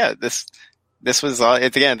 and like, yeah, this was all.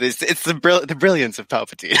 It's again, it's the brilliance of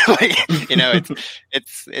Palpatine. Like, you know,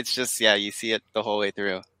 it's just, yeah, you see it the whole way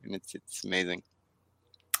through, and it's amazing.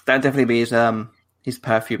 That'd definitely be his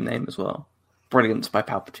perfume name as well. Brilliance by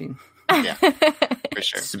Palpatine. Yeah, for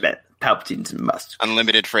sure. Palpatine's must.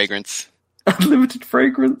 Unlimited fragrance. Unlimited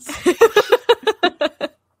fragrance.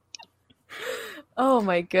 Oh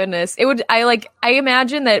my goodness! It would. I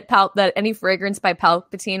imagine that that any fragrance by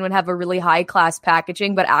Palpatine would have a really high class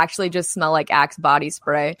packaging, but actually just smell like Axe body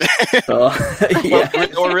spray. Or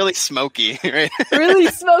really smoky, right? Really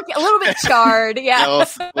smoky, a little bit charred. Yeah,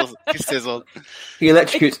 little sizzled. He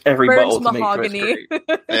electrocutes every bottle to mahogany. make sure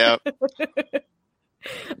it's Yeah.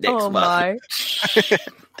 Oh my!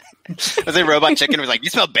 Was it Robot Chicken? Was like,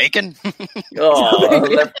 you smell bacon? No.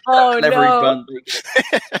 Bacon.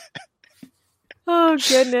 Oh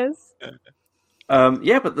goodness.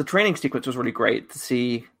 Yeah, but the training sequence was really great to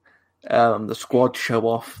see the squad show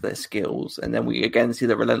off their skills, and then we again see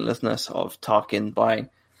the relentlessness of Tarkin by,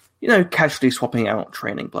 you know, casually swapping out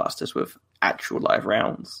training blasters with actual live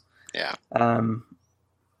rounds. Yeah. And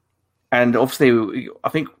obviously, I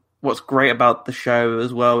think what's great about the show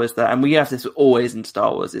as well is that, and we have this always in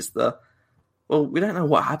Star Wars, is we don't know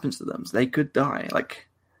what happens to them, so they could die. Like,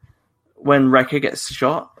 when Wrecker gets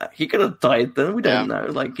shot, he could have died then. We don't know.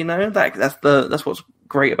 Like, you know, that's what's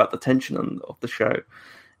great about the tension of the show.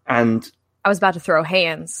 And I was about to throw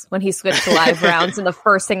hands when he switched to live rounds, and the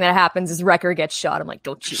first thing that happens is Wrecker gets shot. I'm like,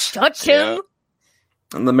 don't you touch him.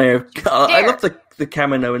 And the mayor, I love the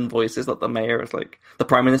Kaminoan voices. Like, the mayor is like, the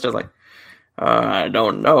prime minister is like, I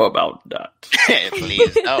don't know about that.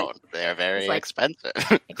 Please don't. They're very expensive.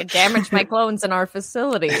 It could damage my clones in our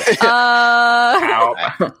facility.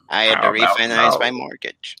 I had to refinance my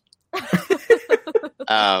mortgage.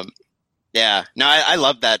 Yeah, no, I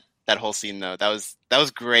love that whole scene though. That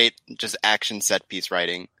was great, just action set piece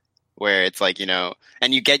writing, where it's like,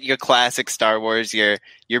 and you get your classic Star Wars, your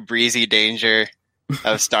breezy danger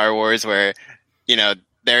of Star Wars, where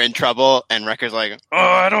they're in trouble and Wrecker's like, oh,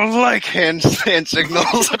 I don't like hand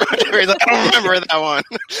signals. Or whatever. He's like, I don't remember that one.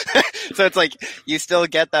 So it's like you still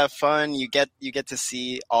get that fun. You get to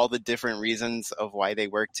see all the different reasons of why they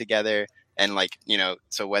work together, and like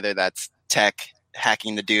so whether that's Tech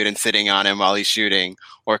hacking the dude and sitting on him while he's shooting,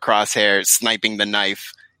 or Crosshair sniping the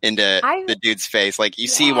knife into the dude's face, like you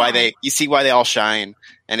see why they all shine,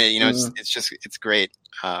 and it's great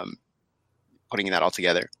putting that all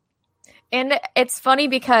together. And it's funny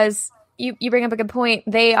because you bring up a good point.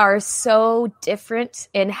 They are so different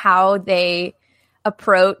in how they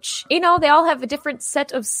approach. They all have a different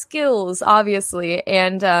set of skills, obviously,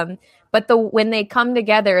 and but when they come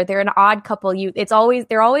together, they're an odd couple.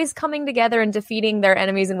 They're always coming together and defeating their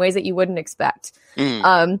enemies in ways that you wouldn't expect.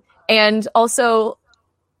 And also,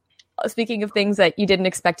 speaking of things that you didn't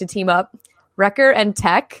expect to team up, Wrecker and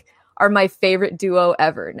Tech are my favorite duo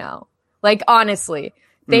ever now. Like, honestly,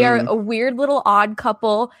 they are a weird little odd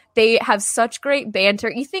couple. They have such great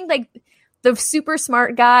banter. You think like the super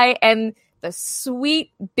smart guy and the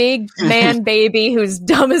sweet big man baby who's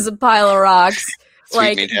dumb as a pile of rocks.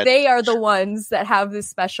 Like, they are the ones that have this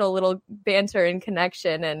special little banter and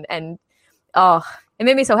connection, and oh, it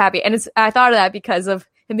made me so happy. And I thought of that because of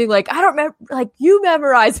him being like, I don't remember, like, you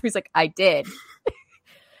memorized. He's like, I did.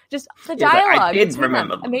 Just the dialogue. I did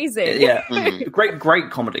remember. Amazing. Yeah. Great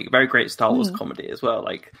comedy. Very great Star Wars comedy as well.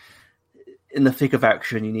 Like, in the thick of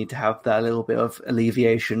action, you need to have that little bit of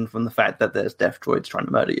alleviation from the fact that there's death droids trying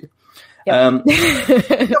to murder you. Yep.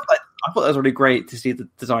 I thought that was really great to see the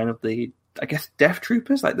design of the, I guess, Death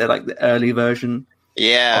Troopers. Like, they're like the early version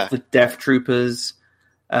of the Death Troopers.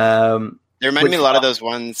 They remind me a lot of those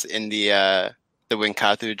ones in the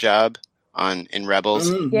Winkathu job in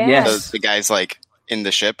Rebels. Yes. The guys like in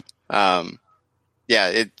the ship.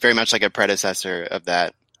 It's very much like a predecessor of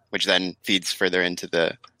that, which then feeds further into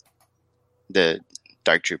the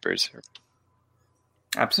Dark Troopers.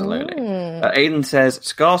 Absolutely. Aiden says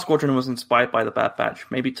Scar Squadron was inspired by the Bad Batch.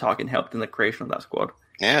 Maybe Tarkin helped in the creation of that squad.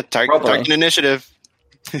 Yeah, Tarkin Initiative,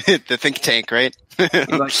 the think tank, right?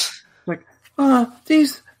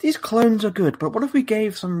 These clones are good, but what if we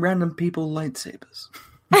gave some random people lightsabers?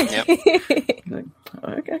 Yep.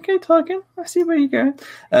 Okay, Tarkin, I see where you're going.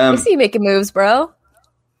 I see you making moves, bro.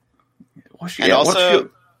 What's your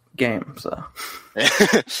game, sir?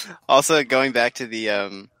 Also, going back to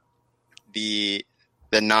the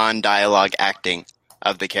non-dialogue acting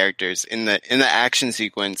of the characters in the action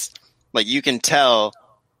sequence, like you can tell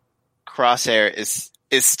Crosshair is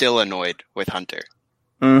still annoyed with Hunter,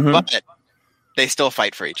 but they still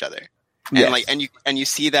fight for each other, and you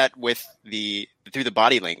see that through the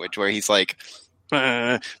body language where he's like,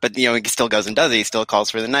 but he still goes and does it. He still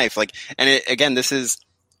calls for the knife, again, this is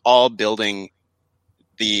all building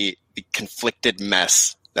the conflicted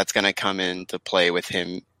mess that's going to come into play with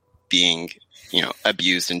him being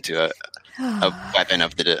abused into a weapon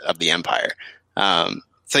of the Empire.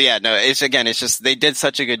 It's just they did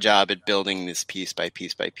such a good job at building this piece by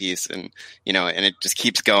piece by piece, and and it just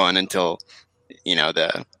keeps going until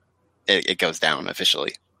it goes down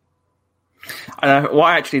officially. And what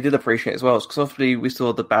I actually did appreciate as well is because obviously we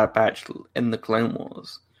saw the Bad Batch in the Clone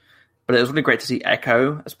Wars, but it was really great to see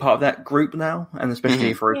Echo as part of that group now, and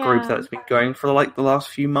especially for a group that's been going for like the last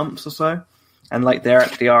few months or so, and like they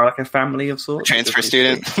actually are like a family of sorts. Transfer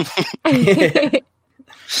student.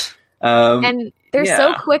 And they're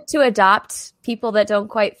so quick to adopt people that don't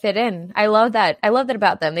quite fit in. I love that. I love that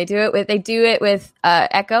about them. They do it with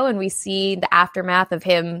Echo, and we see the aftermath of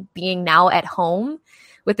him being now at home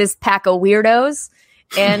with this pack of weirdos.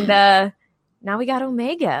 And now we got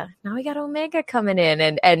Omega. Now we got Omega coming in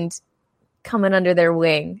and coming under their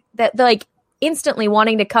wing. That like instantly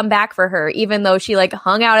wanting to come back for her, even though she like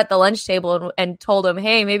hung out at the lunch table and told him,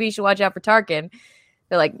 "Hey, maybe you should watch out for Tarkin."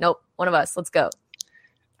 They're like, "Nope, one of us. Let's go."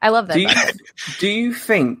 I love that. Do you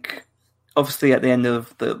think, obviously at the end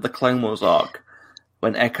of the Clone Wars arc,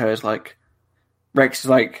 when Echo is like, Rex is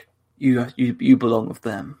like, you belong with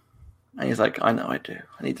them. And he's like, I know I do.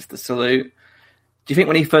 I need just to salute. Do you think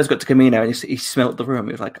when he first got to Camino and he smelt the room,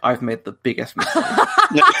 he was like, I've made the biggest mistake?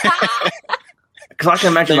 Because I can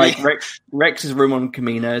imagine like Rex's room on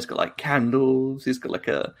Camino has got like candles, he's got like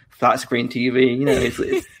a flat screen TV, it's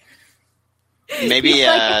maybe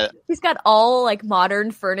he's got all like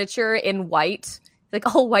modern furniture in white,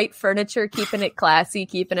 like all white furniture, keeping it classy,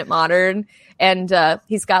 keeping it modern, and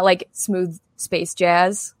he's got like smooth space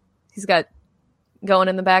jazz. He's got going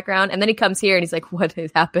in the background. And then he comes here and he's like, what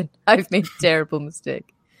has happened? I've made a terrible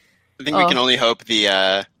mistake. I think we can only hope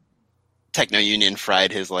the Techno Union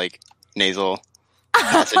fried his like nasal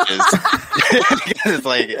passages. It's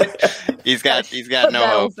like he's got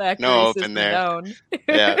no hope in there.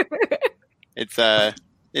 Yeah,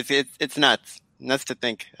 it's nuts to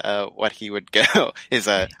think what he would go is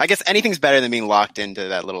I guess anything's better than being locked into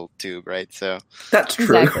that little tube, right? So that's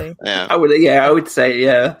true. Exactly. Yeah, I would say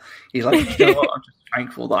he's like, you know what? I'm just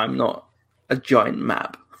thankful that I'm not a giant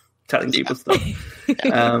map telling people stuff.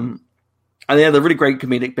 And the really great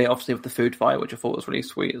comedic bit, obviously, with the food fight, which I thought was really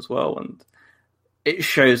sweet as well. And it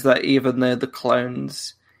shows that even though the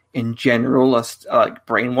clones in general are like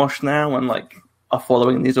brainwashed now and like are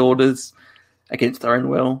following these orders against their own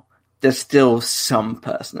will, there's still some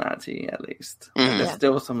personality, at least. There's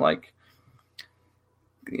still some like,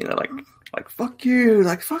 you know, like fuck you,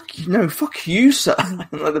 no, fuck you, sir.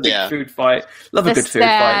 Like the big food fight. Love a good food fight.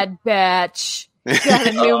 Sad batch. Got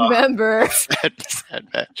a new member. Sad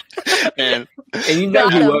batch. And you know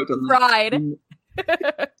he worked on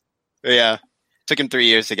that. Yeah. Took him 3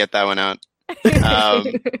 years to get that one out.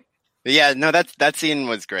 Yeah, no, that scene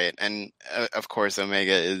was great. And of course,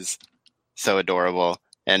 Omega is so adorable.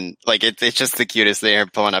 And like it's just the cutest thing,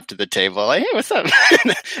 pulling up to the table, like, hey, what's up?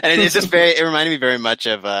 And it's just it reminded me very much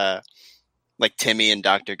of like Timmy and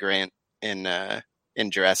Dr. Grant in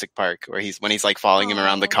Jurassic Park, where he's like following him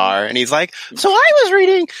around the car, and he's like, "So I was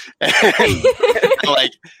reading,"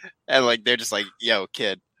 and like they're just like, "Yo,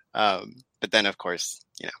 kid." But then, of course,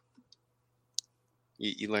 you know,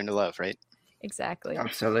 you learn to love, right? Exactly.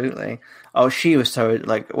 Absolutely. Oh, she was so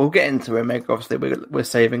like. We'll get into Omega. Obviously, we're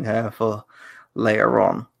saving her for later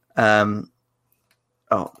on.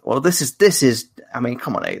 Oh well, this is. I mean,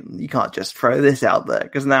 come on, Aiden. You can't just throw this out there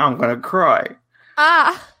because now I'm going to cry.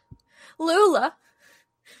 Lula.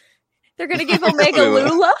 They're going to give Omega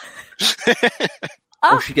Lula?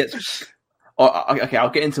 Or she gets... okay,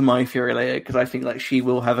 I'll get into my theory later, because I think like she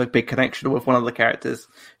will have a big connection with one of the characters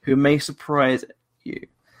who may surprise you.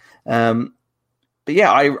 But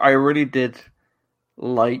yeah, I really did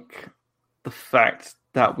like the fact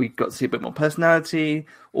that we got to see a bit more personality.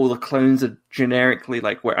 All the clones are generically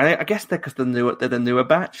like... I guess they're because they're the newer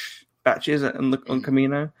batches on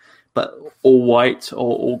Kamino, but all white or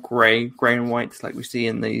all grey and white, like we see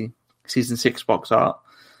in the Season 6 box art.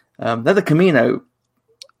 They're the Kamino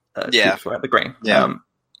troops, right? The grey. Yeah.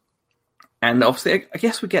 And obviously, I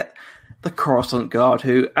guess we get the Coruscant Guard,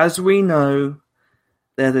 who, as we know,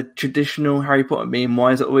 they're the traditional Harry Potter meme.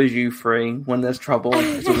 Why is it always you three? When there's trouble,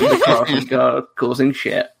 it's always the Coruscant Guard causing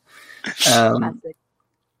shit.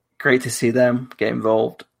 Great to see them get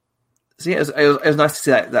involved. So yeah, it was nice to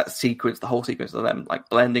see that sequence, the whole sequence of them like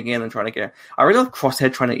blending in and trying to get... I really love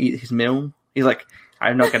Crosshair trying to eat his meal. He's like,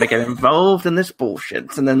 I'm not going to get involved in this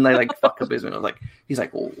bullshit. And then they like fuck up his meal. He's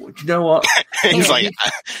like, oh, do you know what? He's like,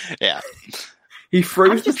 yeah. He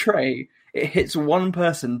throws the tray. It hits one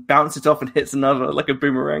person, bounces off, and hits another like a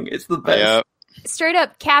boomerang. It's the best. Yep. Straight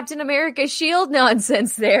up Captain America shield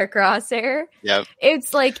nonsense there, Crosshair. Yep.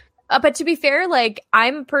 It's like... but to be fair, like,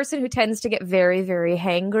 I'm a person who tends to get very, very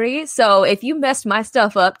hangry. So if you messed my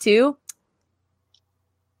stuff up too...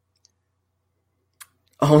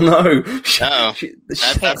 Oh no.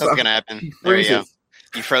 That's what's going to happen. There you go.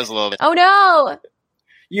 You froze a little bit. Oh no.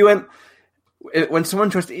 You went... When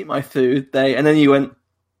someone tries to eat my food, and then you went...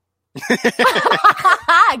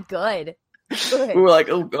 Good. We were like,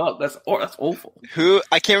 oh god, that's awful.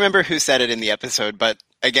 I can't remember who said it in the episode, but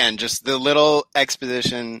again, just the little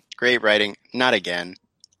exposition, great writing. Not again.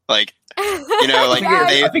 Like, you know, like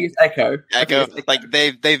I think it's Echo. Like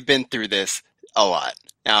they've been through this a lot.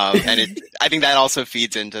 And I think that also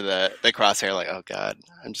feeds into the Crosshair, like, oh god,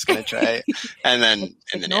 I'm just gonna try, and then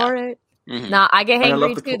ignore it. Mm-hmm. Nah, I get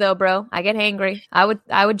hangry too, though, bro. I get hangry. I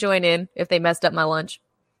would join in if they messed up my lunch.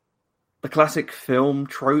 The classic film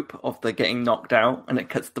trope of the getting knocked out and it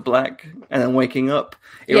cuts to black and then waking up.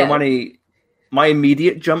 It reminded me. My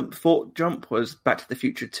immediate jump was Back to the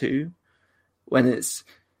Future 2, when it's,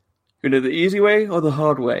 you know, the easy way or the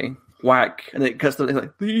hard way. Whack, and it cuts to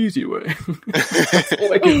like the easy way. That's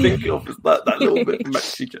all I can think of is that little bit from Back to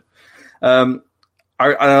the Future. I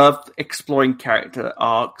love exploring character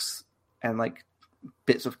arcs and like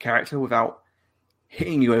bits of character without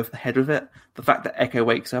hitting you over the head with it. The fact that Echo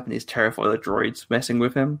wakes up and he's terrified of the droids messing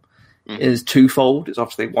with him is twofold. It's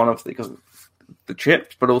obviously one of because of the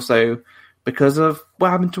chips, but also because of what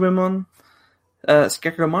happened to him on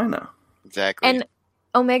Skeko Minor. Exactly. And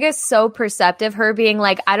Omega's so perceptive, her being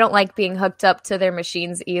like, I don't like being hooked up to their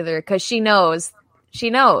machines either, because she knows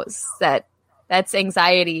that that's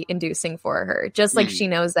anxiety inducing for her. Just like she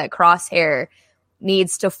knows that Crosshair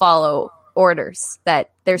needs to follow orders,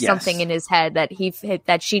 that there's Yes. something in his head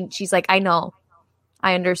that she's like, I know,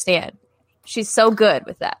 I understand. She's so good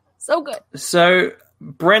with that. So good. So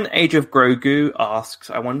Brent Age of Grogu asks,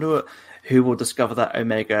 I wonder who will discover that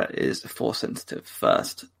Omega is Force sensitive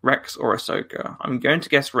first, Rex or Ahsoka? I'm going to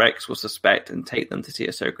guess Rex will suspect and take them to see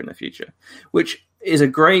Ahsoka in the future, which is a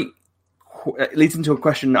great leads into a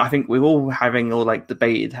question I think we're all having, or like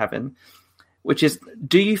debated having, which is,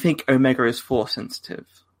 do you think Omega is Force sensitive?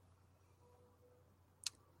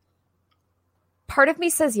 Part of me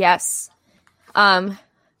says yes. I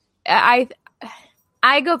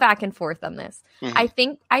go back and forth on this.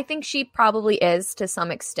 Mm-hmm. I think she probably is to some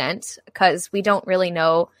extent, because we don't really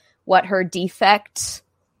know what her defect,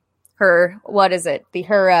 her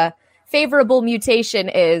favorable mutation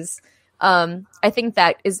is. I think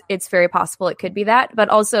that it's very possible it could be that, but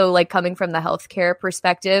also like coming from the healthcare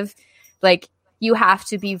perspective, like you have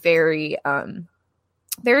to be very,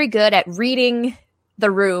 very good at reading the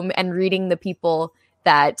room and reading the people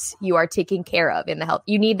that you are taking care of in the health.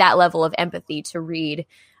 You need that level of empathy to read,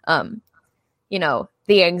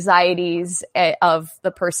 the anxieties of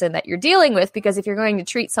the person that you're dealing with, because if you're going to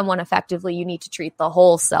treat someone effectively, you need to treat the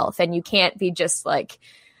whole self, and you can't be just like,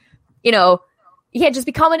 you can't just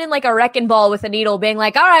be coming in like a wrecking ball with a needle being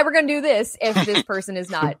like, all right, we're going to do this, if this person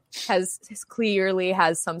has clearly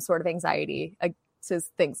has some sort of anxiety,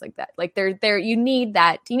 things like that. Like you need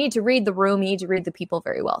to read the room, you need to read the people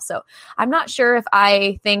very well. So I'm not sure if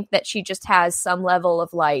I think that she just has some level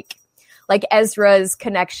of like Ezra's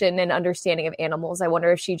connection and understanding of animals. I wonder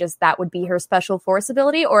if that would be her special force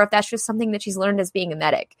ability, or if that's just something that she's learned as being a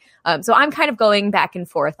medic. So I'm kind of going back and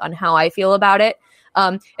forth on how I feel about it.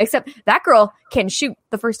 Except that girl can shoot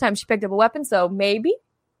the first time she picked up a weapon, so maybe.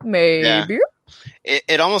 Yeah.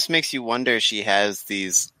 It almost makes you wonder if she has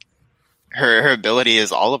these. Her ability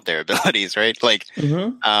is all of their abilities, right? Like,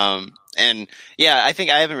 and yeah, I think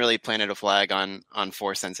I haven't really planted a flag on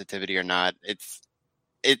force sensitivity or not.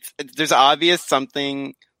 There's obviously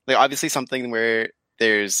something where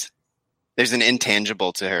there's an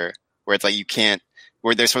intangible to her, where it's like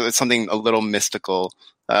where there's something a little mystical,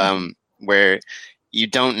 where you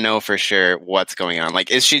don't know for sure what's going on.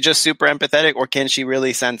 Like, is she just super empathetic, or can she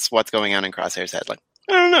really sense what's going on in Crosshair's head? Like,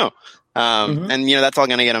 I don't know. And that's all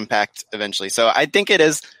going to get unpacked eventually. So I think it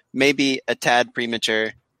is maybe a tad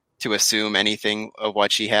premature to assume anything of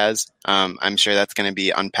what she has. I'm sure that's going to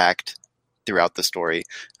be unpacked throughout the story.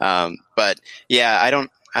 But yeah, I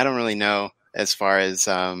don't really know as far as,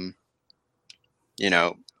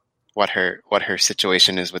 what her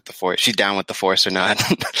situation is with the Force. She's down with the Force or not.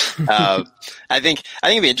 I think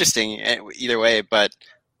it'd be interesting either way, but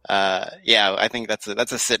yeah, I think that's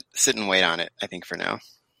a sit and wait on it, I think, for now.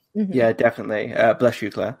 Mm-hmm. Yeah, definitely. Bless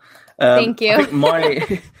you, Claire. Thank you. I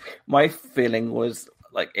think my feeling was,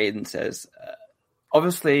 like Aiden says,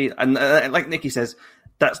 obviously, and like Nikki says,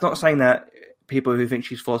 that's not saying that people who think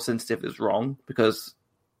she's force sensitive is wrong, because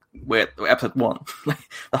we're episode 1.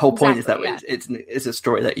 The whole point is that it's a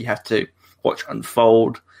story that you have to watch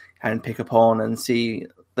unfold and pick up on and see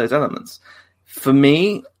those elements. For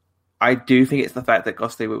me, I do think it's the fact that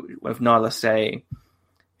Ghostly, with Nyla say,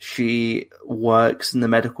 she works in the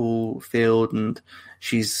medical field and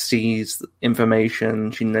she sees information.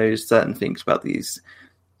 She knows certain things about these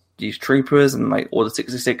troopers, and like Order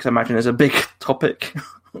 66, I imagine, is a big topic.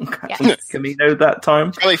 Yes. Camino that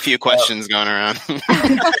time. Probably a few questions going around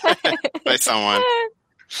by someone.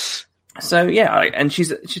 So yeah, and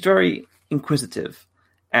she's very inquisitive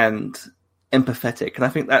and empathetic, and I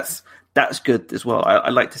think that's good as well. I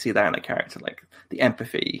like to see that in a character, like the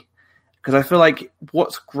empathy. Because I feel like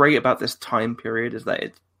what's great about this time period is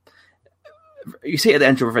that you see it at the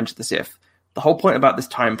end of Revenge of the Sith. The whole point about this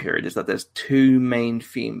time period is that there's 2 main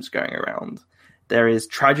themes going around. There is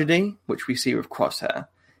tragedy, which we see with Crosshair,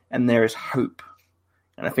 and there is hope.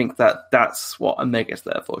 And I think that's what Omega's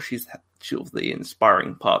there for. She's the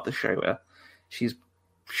inspiring part of the show, where she's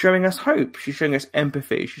showing us hope. She's showing us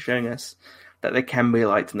empathy. She's showing us that there can be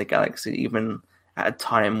light in the galaxy, even at a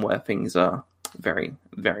time where things are very,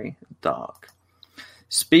 very dark.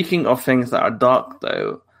 Speaking of things that are dark,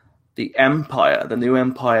 though, the Empire, the new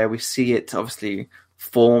Empire, we see it obviously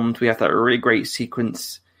formed. We have that really great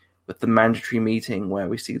sequence with the mandatory meeting where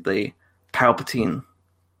we see the Palpatine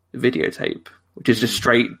videotape, which is just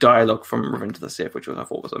straight dialogue from Revenge of the Sith, which I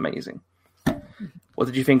thought was amazing. What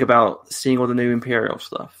did you think about seeing all the new Imperial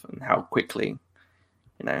stuff and how quickly,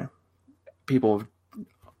 people,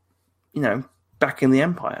 back in the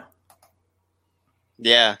Empire?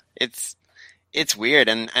 Yeah, it's weird,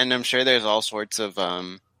 and I'm sure there's all sorts of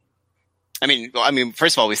I mean,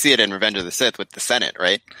 first of all, we see it in Revenge of the Sith with the Senate,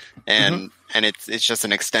 right? And it's just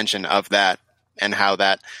an extension of that, and how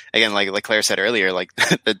that, again, like Claire said earlier, like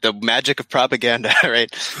the magic of propaganda,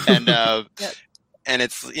 right? And and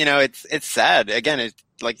it's it's sad. Again, it's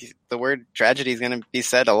like the word tragedy is going to be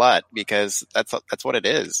said a lot, because that's what it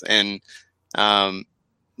is. And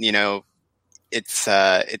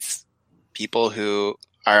it's people who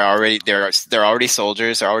are already they're already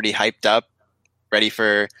soldiers, they're already hyped up, ready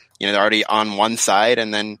for, they're already on one side,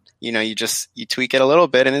 and then you tweak it a little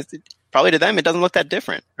bit, and it's probably, to them, it doesn't look that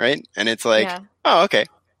different, right? And it's like, oh, okay,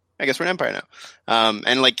 I guess we're an empire now.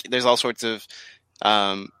 And like, there's all sorts of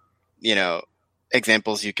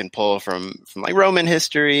examples you can pull from like Roman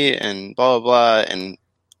history and blah blah blah, and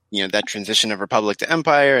that transition of republic to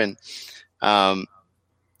empire, and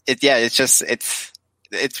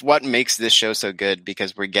it's what makes this show so good,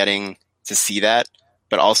 because we're getting to see that,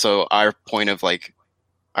 but also our point of like,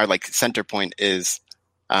 our like center point is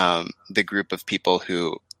the group of people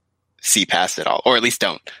who see past it all, or at least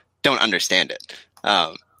don't understand it.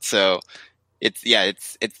 So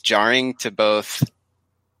it's jarring to both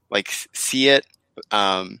like see it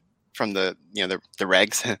from the the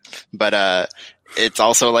regs, but it's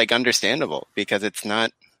also like understandable, because it's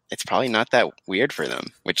probably not that weird for them,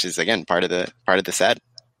 which is, again, part of the sad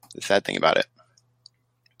thing about it.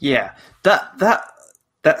 Yeah, that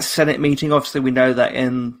Senate meeting, obviously we know that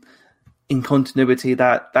in continuity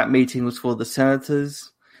that meeting was for the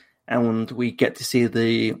senators, and we get to see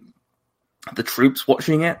the troops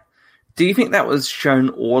watching it. Do you think that was shown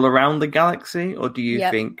all around the galaxy, or do you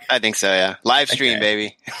think? I think so. Yeah, live stream,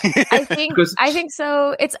 baby. I think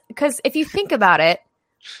so. It's because if you think about it,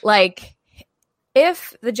 like,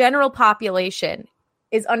 if the general population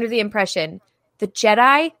is under the impression the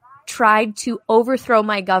Jedi tried to overthrow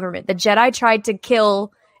my government, the Jedi tried to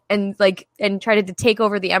kill and tried to take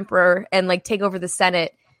over the Emperor and like take over the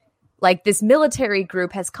Senate, like this military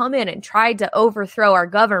group has come in and tried to overthrow our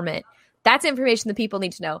government. That's information that people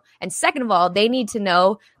need to know. And second of all, they need to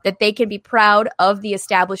know that they can be proud of the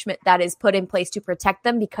establishment that is put in place to protect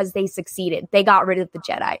them, because they succeeded. They got rid of the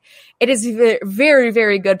Jedi. It is a very,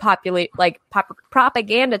 very good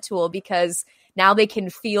propaganda tool, because now they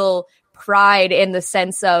can feel pride in the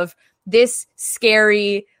sense of this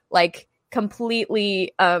scary, like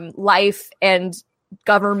completely life and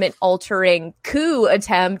government altering coup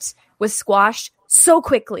attempt was squashed so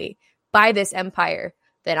quickly by this empire.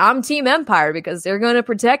 Then I'm Team Empire, because they're going to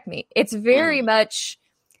protect me. It's very much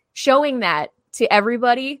showing that to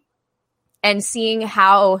everybody, and seeing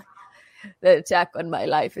how the attack on my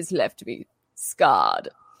life has left me scarred.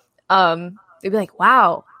 They'd be like,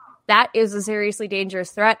 wow, that is a seriously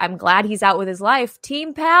dangerous threat. I'm glad he's out with his life.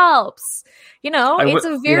 Team Palps. It's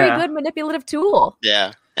a very good manipulative tool.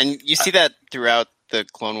 Yeah. And you see that throughout the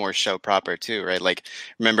Clone Wars show proper too, right? Like,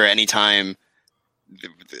 remember anytime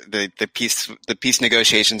the peace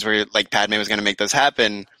negotiations where like Padme was going to make those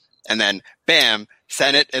happen, and then bam,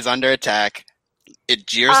 Senate is under attack, it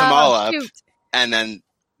jeers them all up, and then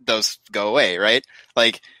those go away, right?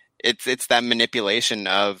 Like, it's that manipulation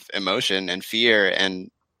of emotion and fear and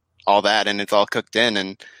all that, and it's all cooked in,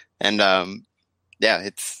 and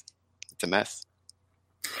it's a mess.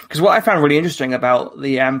 Because what I found really interesting about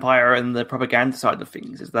the Empire and the propaganda side of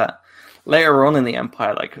things is that later on in the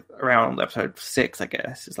Empire, like around episode 6, I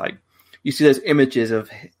guess, it's like you see those images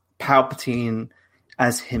of Palpatine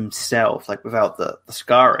as himself, like without the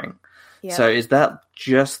scarring. Yeah. So is that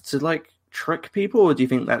just to like trick people, or do you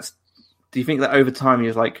think that over time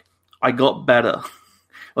you're like, I got better,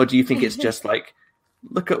 or do you think it's just like,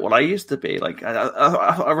 look at what I used to be? Like,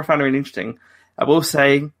 I found it really interesting. I will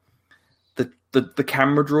say the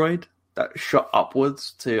camera droid that shot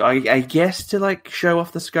upwards to, I guess, to like show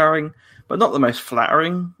off the scarring, but not the most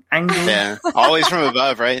flattering angle. Yeah, always from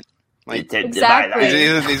above, right? Like,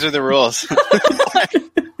 exactly. These are the rules.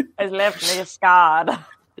 Has left me scarred.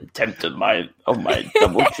 The tempt of my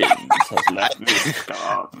double chins has left me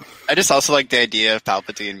scarred. I just also like the idea of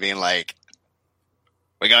Palpatine being like,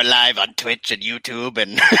 we go live on Twitch and YouTube,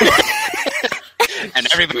 and and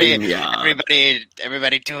everybody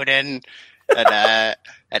tune in at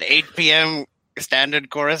 8 p.m. Standard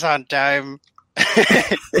Coruscant time.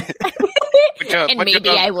 And maybe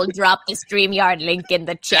I will drop the StreamYard link in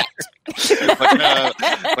the chat.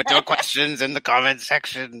 Put your questions in the comment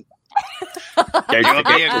section. You'll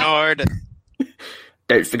be ignored.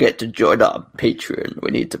 Don't forget to join our Patreon.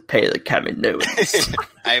 We need to pay the Kaminoans.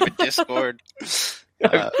 I have a Discord.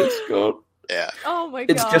 Discord. Yeah. Oh my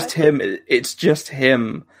god. It's just him. It's just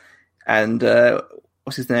him. And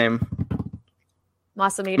what's his name?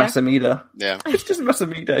 Masamida. Masamida. Yeah. It's just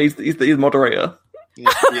Masamida. He's the moderator. Yeah.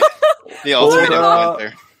 The ultimate Hold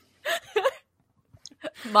influencer.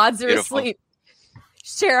 Mods are Beautiful. asleep.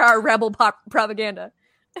 Share our rebel propaganda.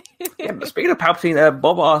 Yeah, but speaking of Palpatine,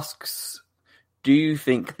 Bob asks, do you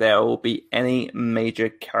think there will be any major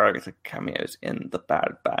character cameos in the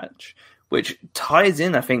Bad Batch? Which ties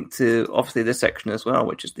in, I think, to obviously this section as well,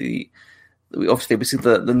 which is we see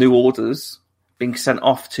the New Orders being sent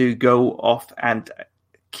off to go off and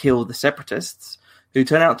kill the Separatists, who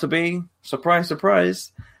turn out to be, surprise,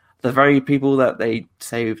 surprise, the very people that they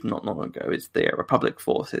saved not long ago. It's the Republic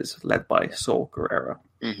forces led by Saw Gerrera.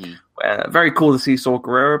 Mm-hmm. Very cool to see Saw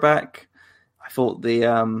Gerrera back. I thought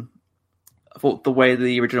the way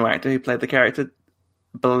the original actor who played the character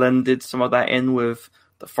blended some of that in with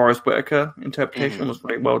the Forrest Whitaker interpretation was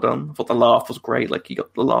very well done. I thought the laugh was great. Like, he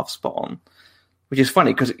got the laugh spot on, which is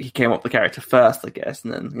funny because he came up with the character first, I guess,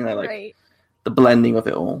 and then Right. the blending of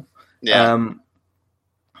it all. Yeah.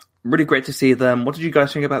 Really great to see them. What did you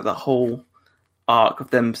guys think about that whole arc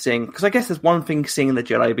of them seeing? Because I guess there's one thing seeing the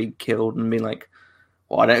Jedi be killed and being like,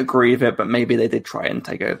 well, I don't agree with it, but maybe they did try and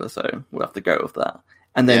take over, so we'll have to go with that.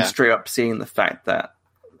 And then straight up seeing the fact that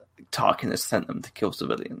Tarkin has sent them to kill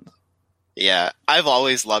civilians. Yeah, I've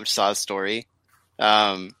always loved Saw's story.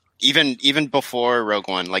 Even before Rogue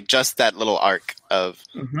One, like just that little arc of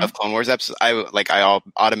Clone Wars episodes, I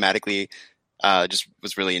automatically just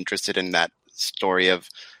was really interested in that story of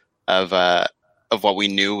what we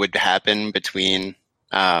knew would happen between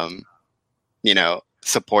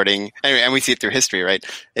supporting, and we see it through history, right?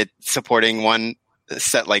 It supporting one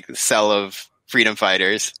cell of freedom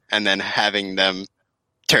fighters and then having them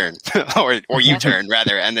turn or you turn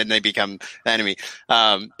rather, and then they become the enemy.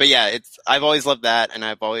 But yeah, I've always loved that, and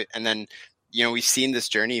then we've seen this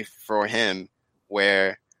journey for him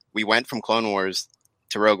where we went from Clone Wars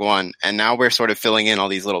to Rogue One, and now we're sort of filling in all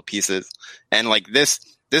these little pieces. And like this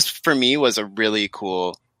for me was a really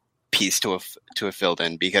cool piece to have filled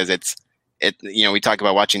in, because we talk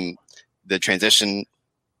about watching the transition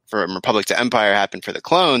from Republic to Empire happen for the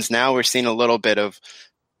clones. Now we're seeing a little bit of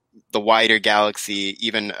the wider galaxy,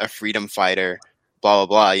 even a freedom fighter, blah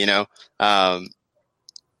blah blah.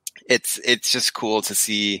 It's just cool to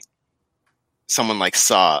see someone like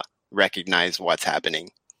Saw recognize what's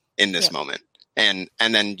happening in this moment, and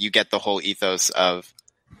then you get the whole ethos of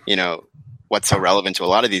what's so relevant to a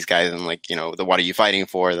lot of these guys, and the what are you fighting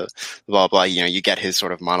for, the blah blah. You get his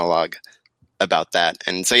sort of monologue about that,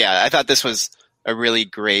 and so I thought this was a really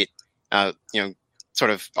great, sort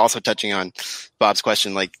of also touching on Bob's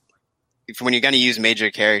question, like when you're going to use major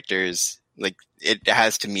characters, like it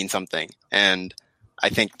has to mean something, and I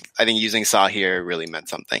think using Saw here really meant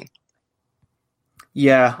something.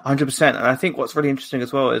 Yeah, 100%. And I think what's really interesting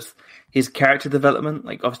as well is his character development.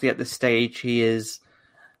 Like, obviously at this stage, he's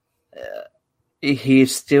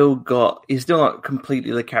still not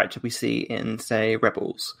completely the character we see in, say,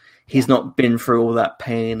 Rebels. He's not been through all that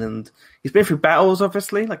pain, and he's been through battles,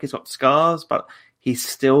 obviously. Like, he's got scars, but he's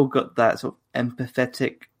still got that sort of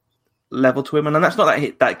empathetic level to him. And that's not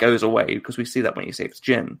that goes away, because we see that when he saves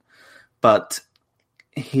Jyn. But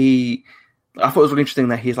I thought it was really interesting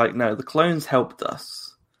that he's like, no, the clones helped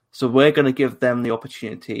us, so we're going to give them the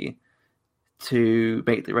opportunity to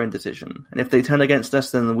make their own decision. And if they turn against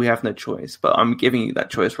us, then we have no choice. But I'm giving you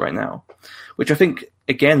that choice right now. Which I think,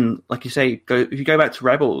 again, like you say, if you go back to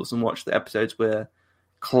Rebels and watch the episodes where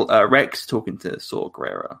Rex talking to Saw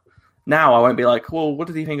Gerrera, now I won't be like, well, what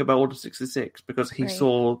did he think about Order 66? Because he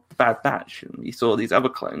saw the Bad Batch and he saw these other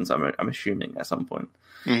clones, I'm assuming, at some point.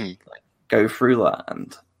 Go through that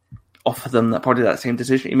and offer them that same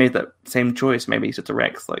decision. He made that same choice. Maybe he said to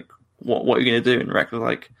Rex, like, what are you going to do? And Rex was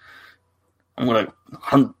like, I'm going to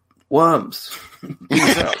hunt worms.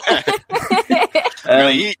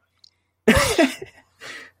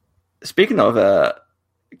 Speaking of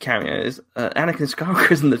cameos, Anakin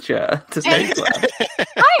Skywalker's in the chair to say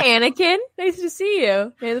Hi, Anakin. Nice to see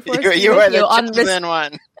you. May the Force be you with are the you. chosen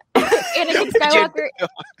one. Anakin Skywalker.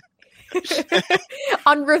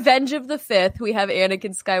 On Revenge of the Fifth, we have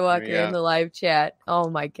Anakin Skywalker in the live chat. Oh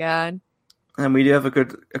my god! And we do have a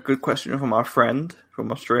good question from our friend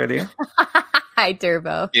from Australia. Hi,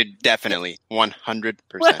 Turbo. You're definitely 100%.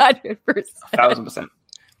 100%. 1,000%.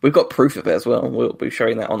 We've got proof of it as well. We'll be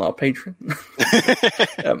showing that on our Patreon.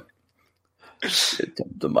 The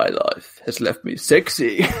attempt of my life has left me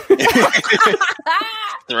sexy.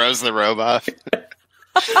 Throws the robe off.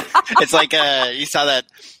 It's like you saw that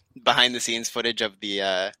behind the scenes footage of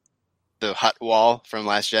the hut wall from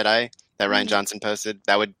Last Jedi that Rian Johnson posted.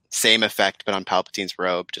 That would same effect, but on Palpatine's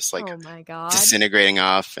robe, just like oh my god, disintegrating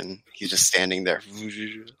off, and he's just standing there,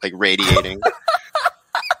 like radiating.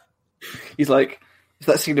 He's like, it's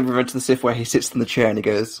that scene in Revenge of the Sith where he sits in the chair and he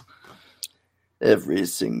goes, Every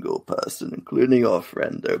single person, including our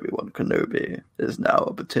friend Obi-Wan Kenobi, is now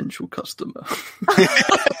a potential customer.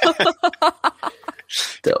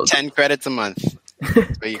 10 credits a month.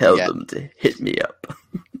 Tell them to hit me up.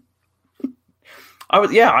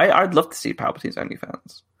 I'd love to see Palpatine's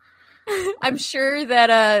OnlyFans. I'm sure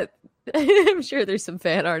that I'm sure there's some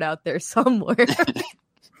fan art out there somewhere.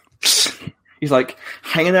 He's like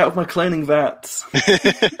hanging out with my cloning vats.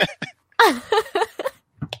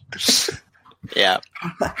 Yeah.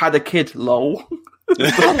 Had a kid, lol.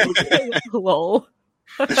 Lol.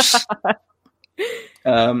 Goodness.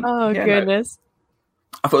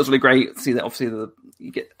 I thought it was really great to see that. Obviously,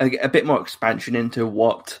 you get a bit more expansion into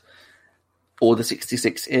what Order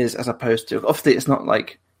 66 is, as opposed to, obviously, it's not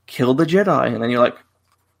like kill the Jedi and then you're like,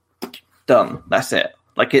 done. That's it.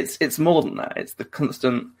 Like it's more than that. It's the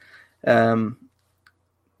constant, it's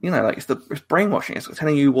brainwashing. It's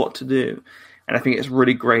telling you what to do, and I think it's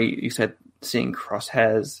really great. You said seeing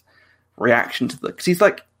Crosshair's reaction to because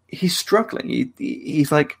he's struggling.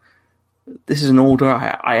 He's like, this is an order.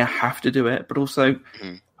 I have to do it, but also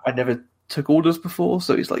I never took orders before,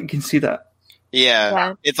 so it's like you can see that.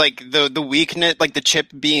 Yeah. It's like the weakness, like the chip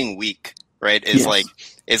being weak, right? Is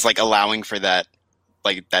like allowing for that,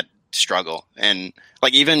 like that struggle. And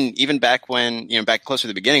like even back when, back close to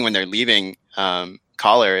the beginning when they're leaving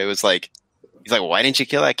Collar, it was like, he's like, well, why didn't you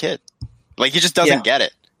kill that kid? Like, he just doesn't get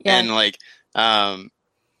it. Yeah. And like, now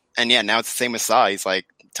it's the same with Saw. He's like,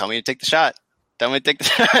 tell me to take the shot. Tell me to take the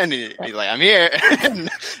shot. And he's like, I'm here. I'm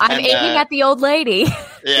aiming at the old lady.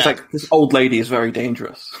 Yeah. It's like, this old lady is very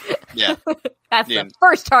dangerous. Yeah. That's the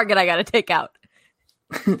first target I got to take out.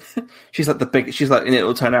 She's like and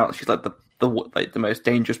it'll turn out she's like the most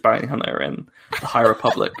dangerous bounty hunter in the High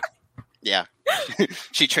Republic. Yeah.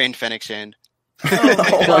 She trained Fennec Shand.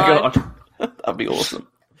 Oh my god. That'd be awesome.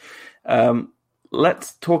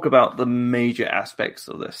 Let's talk about the major aspects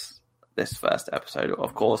of this first episode,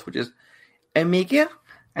 of course, which is Omega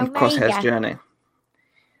and Crosshair's journey.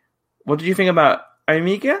 What did you think about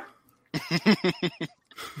Omega?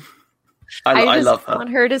 I love her. I want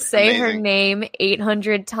her to say her name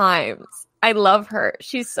 800 times. I love her.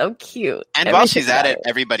 She's so cute. And while she's at it,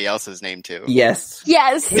 everybody else's name too. Yes.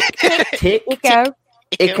 Yes. Tick.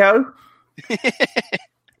 Echo.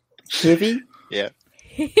 Heavy. Yeah.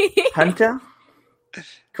 Hunter.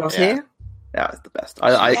 Crosshair. Yeah, it's the best.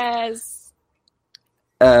 Yes.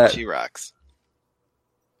 She rocks.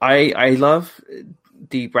 I love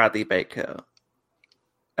D. Bradley Baker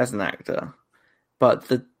as an actor, but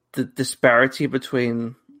the disparity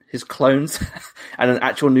between his clones and an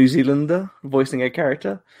actual New Zealander voicing a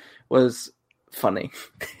character was funny.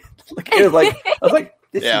 I was like,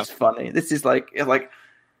 this is funny. This is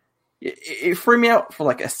it threw me out for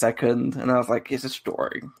like a second, and I was like, it's a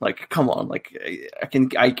story. Like, come on, like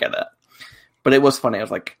I get it, but it was funny. I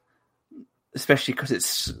was like, especially because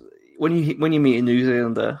it's when you meet a New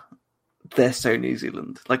Zealander, they're so New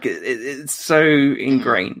Zealand. Like it's so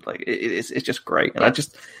ingrained. Like it's just great, and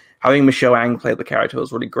having Michelle Ang play the character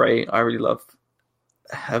was really great. I really loved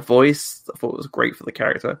her voice. I thought it was great for the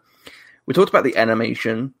character. We talked about the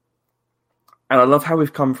animation, and I love how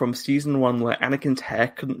we've come from season 1 where Anakin's hair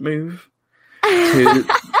couldn't move to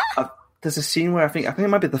there's a scene where I think it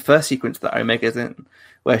might be the first sequence that Omega's in,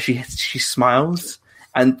 where she smiles,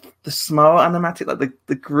 and the smile animatic, like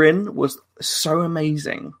the grin was so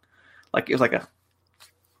amazing. Like it was like I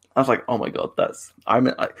was like, oh my god,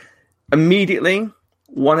 immediately.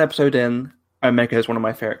 1 episode in, Omega is one of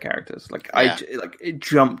my favorite characters. It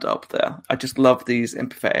jumped up there. I just love these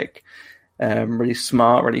empathetic, really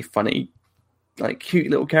smart, really funny, like cute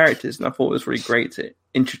little characters, and I thought it was really great to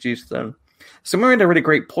introduce them. Someone made a really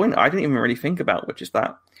great point I didn't even really think about, which is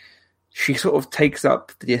that she sort of takes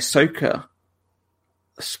up the Ahsoka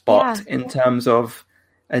spot in terms of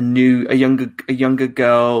a younger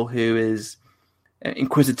girl who is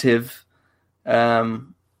inquisitive.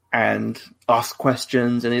 And ask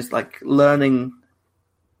questions and is like learning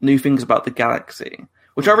new things about the galaxy,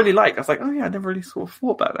 which I really like. I was like, oh yeah, I never really sort of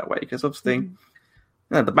thought about it that way, because obviously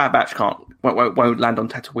the Bad Batch won't land on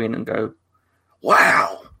Tatooine and go,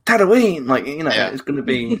 wow, Tatooine, it's going to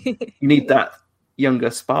be, you need that younger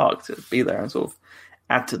spark to be there and sort of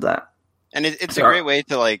add to that. And it's a great way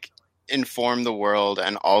to like inform the world,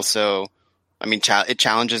 and also, I mean, it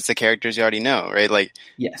challenges the characters you already know, right? Like,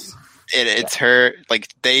 yes. It's her, like,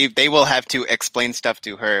 they will have to explain stuff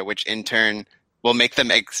to her, which in turn will make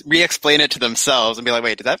them re-explain it to themselves and be like,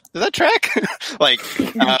 wait, did that track?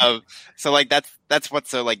 So like that's what's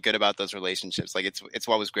so like good about those relationships. Like it's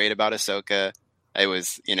what was great about Ahsoka. It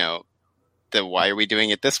was, why are we doing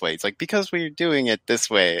it this way? It's like, because we're doing it this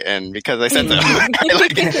way, and because I said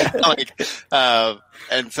so.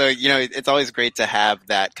 And so, you know, it's always great to have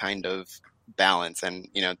that kind of balance, and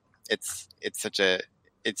you know, it's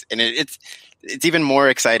even more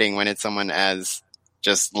exciting when it's someone as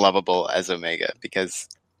just lovable as Omega, because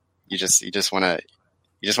you just want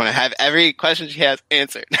to have every question she has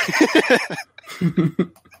answered.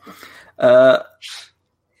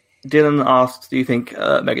 Dylan asks, do you think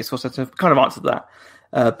Omega's force sensitive? Kind of answered that,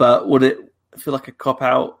 but would it feel like a cop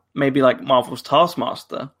out? Maybe like Marvel's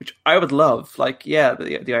Taskmaster, which I would love. Like, yeah,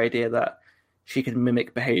 the idea that she can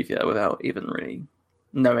mimic behavior without even really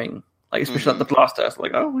knowing. Like, especially like the blaster. It's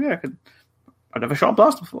like, oh yeah, I've never shot a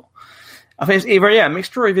blaster before. I think it's either a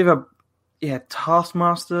mixture of either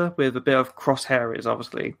Taskmaster with a bit of Crosshair is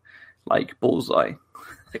obviously like Bullseye.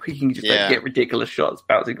 Like we can just like, get ridiculous shots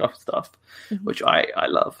bouncing off stuff, which I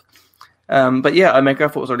love. But yeah, Omega I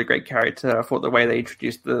thought was a really great character. I thought the way they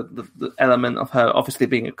introduced the element of her obviously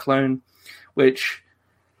being a clone, which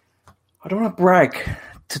I don't want to brag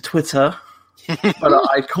to Twitter, but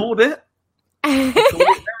I called it. I called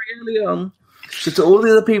it very early on. So to all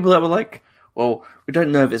the other people that were like, well, we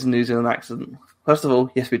don't know if it's a New Zealand accent. First of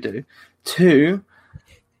all, yes, we do. 2,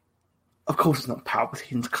 of course, it's not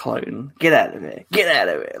Palpatine's clone. Get out of it. Get out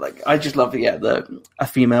of it. Like, I just love a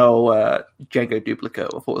female Jango duplicate. I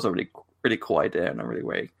thought it was a really cool idea and a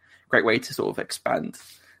really great way to sort of expand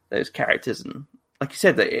those characters. And like you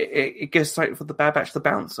said, that it gives something for the Bad Batch to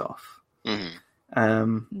bounce off.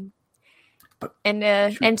 Mm-hmm.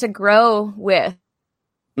 And to grow with.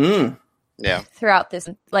 Yeah. Throughout this,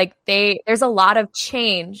 like there's a lot of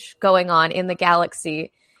change going on in the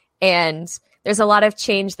galaxy, and there's a lot of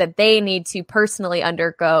change that they need to personally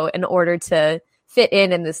undergo in order to fit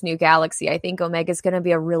in this new galaxy. I think Omega is going to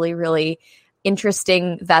be a really, really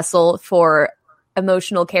interesting vessel for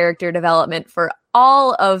emotional character development for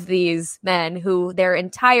all of these men who their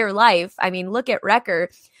entire life, I mean, look at Wrecker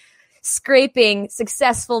scraping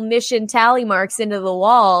successful mission tally marks into the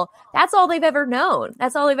wall. That's all they've ever known.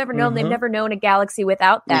 That's all they've ever known. They've never known a galaxy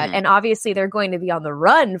without that. And obviously they're going to be on the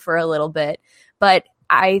run for a little bit. But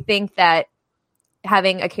I think that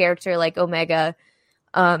having a character like Omega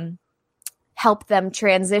help them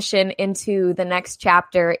transition into the next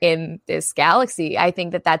chapter in this galaxy, I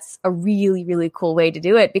think that that's a really, really cool way to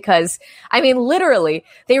do it, because, I mean, literally,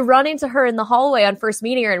 they run into her in the hallway on first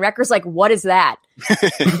meeting her, and Wrecker's like, what is that?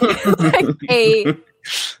 Like a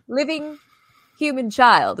living human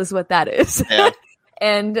child is what that is. Yeah.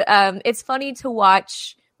 And it's funny to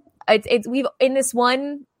watch. We've in this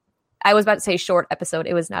one, I was about to say short episode.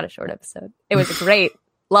 It was not a short episode. It was a great,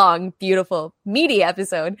 long, beautiful, meaty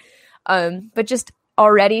episode. But just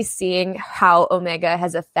already seeing how Omega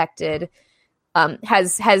has affected,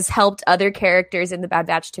 has helped other characters in the Bad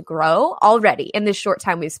Batch to grow already in this short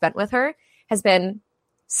time we've spent with her has been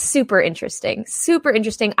super interesting. Super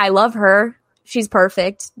interesting. I love her. She's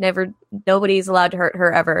perfect. Nobody's allowed to hurt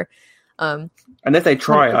her ever. And if they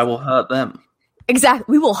try, I will hurt them. Exactly.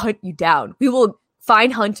 We will hunt you down. We will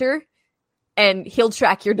find Hunter, and he'll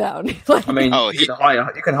track you down. Like, I mean, you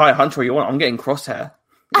can hire Hunter all you want. I'm getting Crosshair.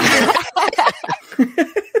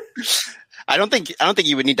 I don't think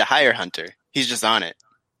you would need to hire Hunter. He's just on it.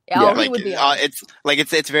 Yeah, like, he would be on.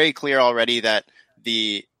 It's very clear already that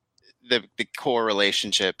the core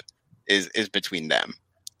relationship is between them.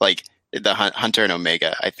 Like the Hunter and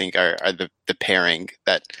Omega, I think are the pairing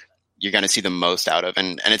that you're going to see the most out of,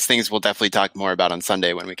 and it's things we'll definitely talk more about on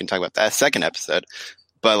Sunday when we can talk about that second episode.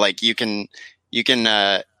 But like you can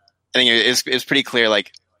I think it's pretty clear,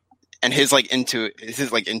 like. And his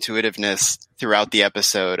intuitiveness throughout the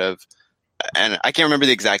episode and I can't remember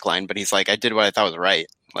the exact line, but he's like, I did what I thought was right.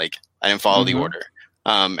 Like I didn't follow the order.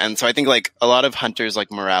 And so I think like a lot of Hunter's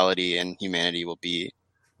like morality and humanity will be,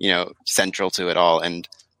 you know, central to it all. And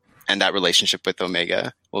that relationship with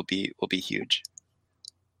Omega will be huge.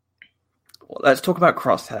 Well, let's talk about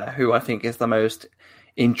Crosshair, who I think is the most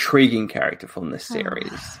intriguing character from this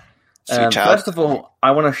series. First of all, I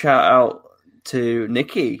want to shout out to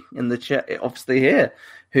Nikki in the chat, obviously here,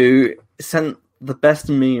 who sent the best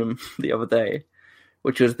meme the other day,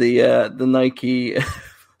 which was the Nike. It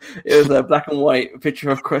was a black and white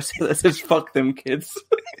picture of Crosshair that says "fuck them kids."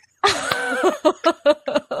 Oh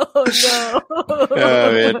no!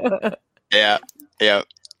 Oh, man. Yeah.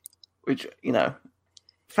 Which, you know,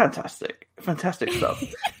 fantastic stuff.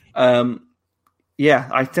 Yeah,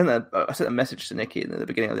 I sent a message to Nikki in the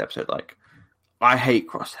beginning of the episode, like, I hate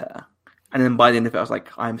Crosshair. And then by the end of it, I was like,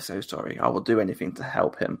 I'm so sorry. I will do anything to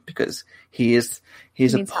help him, because he's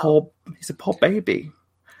a poor baby.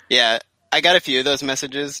 Yeah, I got a few of those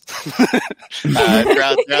messages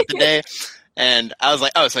throughout the day. And I was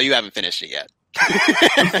like, oh, so you haven't finished it yet.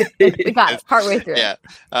 We got it partway through. Yeah.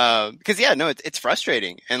 Because no, it's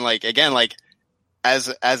frustrating. And like, again, like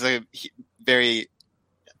as a very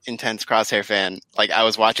intense Crosshair fan, like I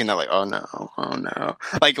was watching that like, oh no.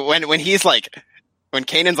 Like when he's like, when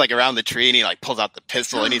Kanan's like around the tree and he like pulls out the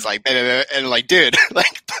pistol and he's like, and like, dude,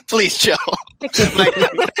 like, please chill.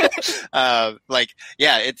 Like,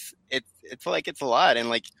 yeah, it's like, it's a lot. And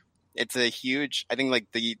like, it's a huge, I think like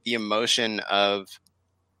the emotion of,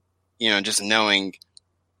 just knowing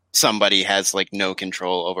somebody has like no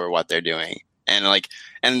control over what they're doing. And like,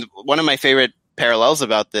 and one of my favorite parallels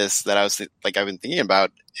about this that I've been thinking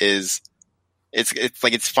about is it's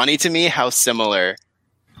like, it's funny to me how similar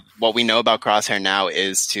what we know about Crosshair now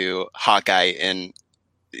is to Hawkeye in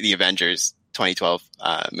the Avengers 2012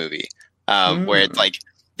 movie, where it's like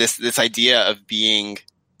this idea of being,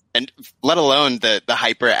 and let alone the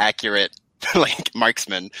hyper accurate like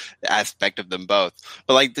marksman aspect of them both,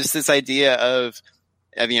 but like there's this idea of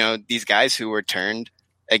these guys who were turned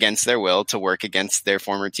against their will to work against their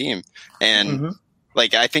former team, and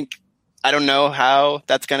like I don't know how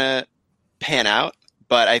that's gonna pan out,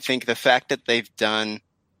 but I think the fact that they've done.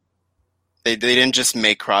 They didn't just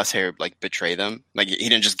make Crosshair like betray them. Like he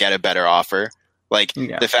didn't just get a better offer. Like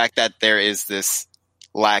the fact that there is this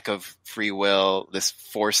lack of free will, this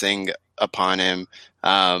forcing upon him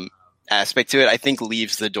aspect to it, I think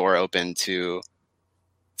leaves the door open to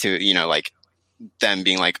like them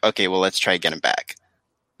being like, okay, well, let's try to get him back.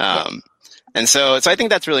 And so I think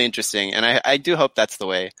that's really interesting, and I do hope that's the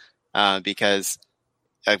way because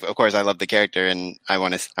of course I love the character and I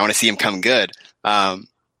want to see him come good.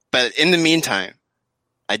 But in the meantime,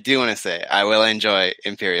 I do want to say I will enjoy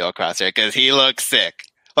Imperial Crosshair because he looks sick.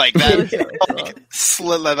 Like that,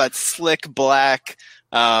 that slick black.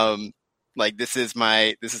 Like this is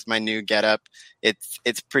my new getup.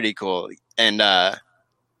 It's pretty cool, and so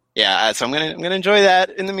I'm gonna enjoy that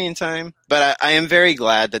in the meantime. But I am very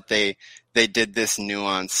glad that they did this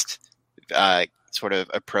nuanced sort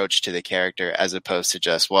of approach to the character as opposed to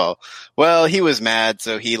just, well, he was mad,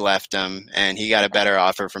 so he left him and he got a better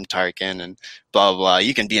offer from Tarkin and blah, blah, blah.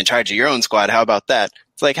 You can be in charge of your own squad. How about that?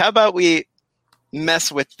 It's like, how about we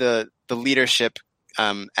mess with the leadership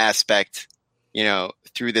aspect,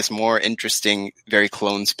 through this more interesting, very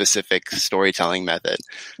clone specific storytelling method.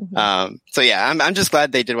 So yeah, I'm just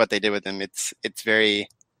glad they did what they did with him. It's very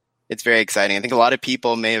exciting. I think a lot of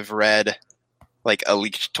people may have read like a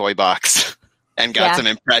leaked toy box and got some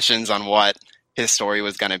impressions on what his story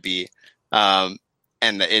was going to be. And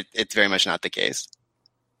it's very much not the case.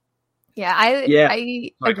 Yeah,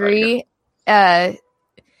 I agree. The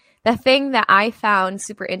thing that I found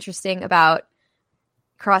super interesting about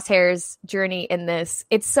Crosshair's journey in this,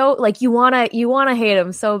 it's so like you wanna hate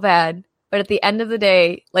him so bad, but at the end of the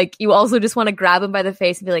day, like you also just want to grab him by the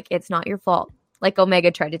face and be like, it's not your fault. Like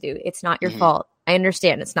Omega tried to do. It's not your fault. I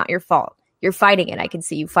understand. It's not your fault. You're fighting it. I can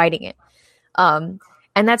see you fighting it. And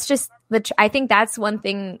that's just I think that's one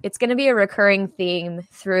thing. It's going to be a recurring theme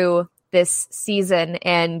through this season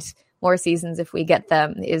and more seasons if we get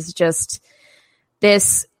them, is just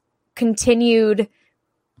this continued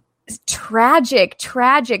tragic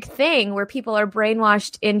thing where people are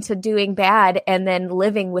brainwashed into doing bad and then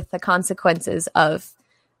living with the consequences of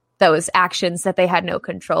those actions that they had no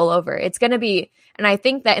control over. It's going to be, and I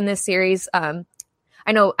think that in this series, I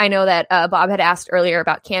know that Bob had asked earlier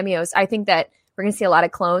about cameos. I think that we're going to see a lot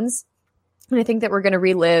of clones, and I think that we're going to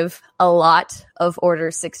relive a lot of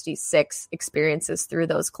Order 66 experiences through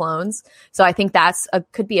those clones. So I think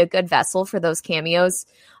could be a good vessel for those cameos.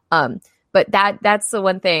 But that's the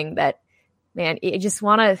one thing that, man, you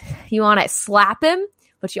want to slap him,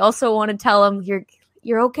 but you also want to tell him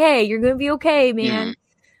you're okay. You're going to be okay, man.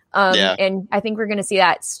 And I think we're going to see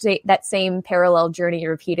that same parallel journey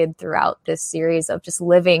repeated throughout this series of just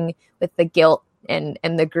living with the guilt and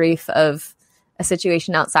the grief of a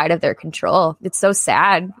situation outside of their control. It's so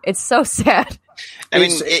sad. It's so sad. I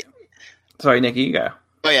mean, sorry, Nikki, you go.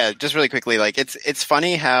 Oh yeah, just really quickly. Like it's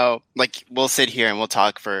funny how like we'll sit here and we'll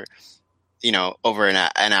talk for over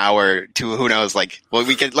an hour to who knows. Like, well,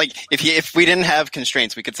 we could like if we didn't have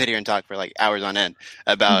constraints, we could sit here and talk for like hours on end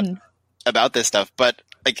about this stuff. But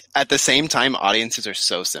like at the same time, audiences are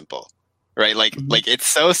so simple, right? Like like it's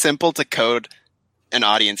so simple to code an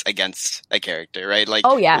audience against a character, right? Like,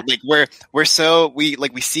 oh yeah, like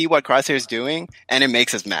we see what Crosshair's doing and it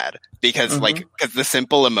makes us mad because because the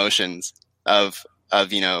simple emotions of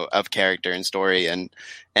character and story and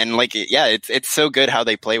like, yeah, it's so good how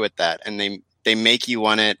they play with that, and they make you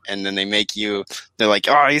want it, and then they're like,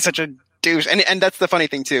 oh, he's such a douche. And that's the funny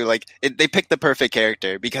thing too. Like they picked the perfect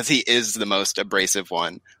character because he is the most abrasive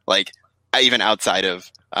one. Like even outside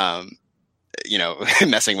of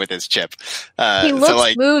messing with his chip. He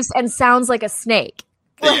looks, moves, and sounds like a snake.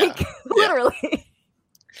 Like literally.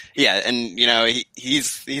 Yeah, and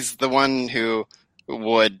he's the one who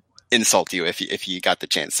would insult you if you got the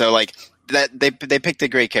chance. So like that they picked a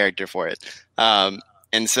great character for it.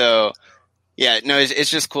 And so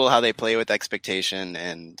it's just cool how they play with expectation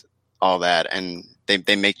and all that, and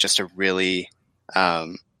they make just a really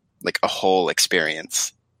like a whole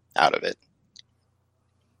experience out of it.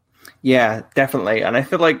 Yeah, definitely. And I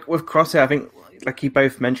feel like with Crosshair, I think, like you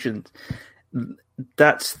both mentioned,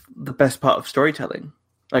 that's the best part of storytelling.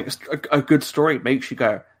 Like a good story makes you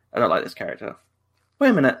go, I don't like this character. Wait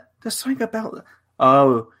a minute, there's something about that.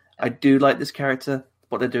 Oh, I do like this character.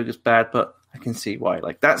 What they're doing is bad, but I can see why.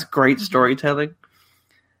 Like, that's great storytelling.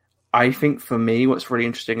 I think for me, what's really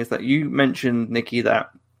interesting is that you mentioned, Nikki,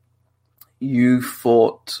 that you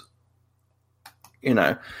thought, I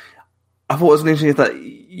thought what was really interesting is that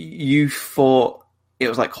you thought it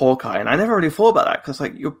was like Hawkeye, and I never really thought about that because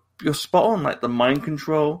like you're spot on, like the mind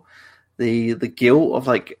control, the guilt of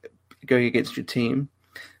like going against your team.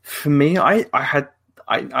 For me, I've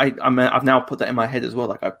now put that in my head as well.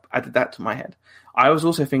 Like I added that to my head. I was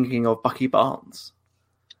also thinking of Bucky Barnes,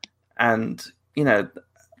 and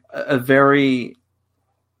a very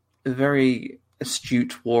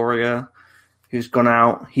astute warrior who's gone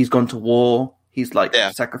out. He's gone to war. He's like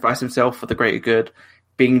sacrificed himself for the greater good,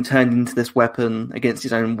 being turned into this weapon against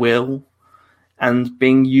his own will, and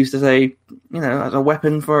being used as a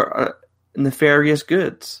weapon for nefarious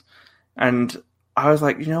goods. And I was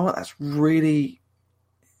like, you know what? It's really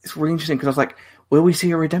interesting because I was like, will we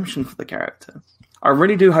see a redemption for the character? I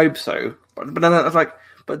really do hope so. But then I was like,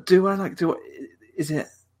 but is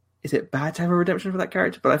it bad to have a redemption for that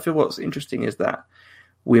character? But I feel what's interesting is that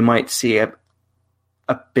we might see a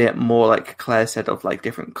bit more, like Claire said, of like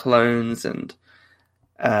different clones, and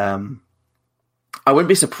I wouldn't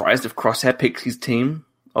be surprised if Crosshair picks his team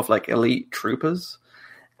of like elite troopers,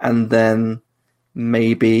 and then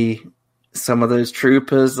maybe some of those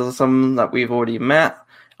troopers are some that we've already met.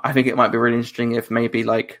 I think it might be really interesting if maybe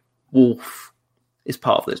like Wolf is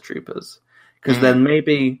part of those troopers, because then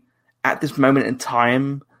maybe at this moment in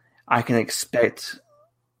time I can expect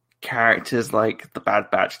characters like the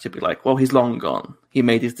Bad Batch to be like, well, he's long gone. He's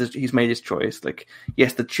made his choice. Like,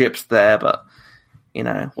 yes, the chip's there, but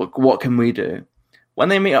what can we do? When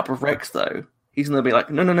they meet up with Rex, though, he's gonna be like,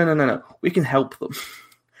 no, we can help them.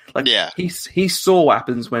 Like, he saw what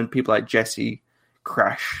happens when people like Jesse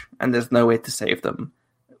crash, and there's no way to save them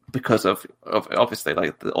because of obviously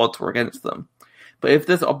like the odds were against them. But if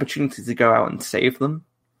there's an opportunity to go out and save them,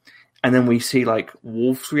 and then we see like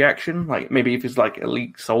Wolf's reaction, like maybe if his like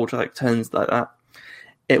elite soldier like turns like that,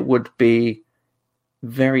 it would be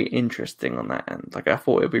very interesting on that end. Like I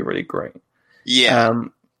thought it would be really great. Yeah.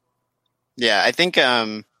 I think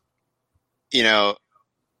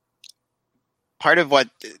part of what,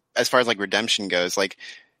 as far as like redemption goes, like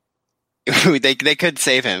they could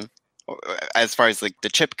save him as far as like the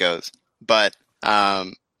chip goes, but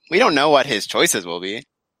we don't know what his choices will be.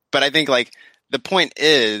 But I think like the point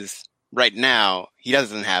is, right now he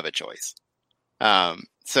doesn't have a choice.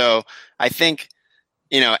 So I think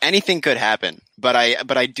anything could happen, but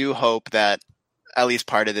I do hope that at least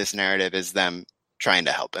part of this narrative is them trying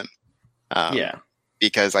to help him.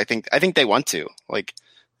 Because I think they want to. Like,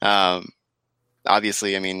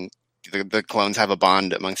 obviously, I mean, the clones have a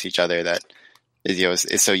bond amongst each other that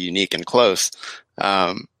is so unique and close.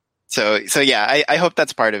 So yeah, I hope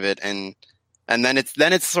that's part of it, and then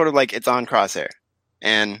it's sort of like it's on Crosshair,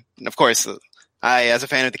 and of course, I, as a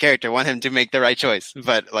fan of the character, want him to make the right choice,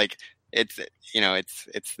 but like it's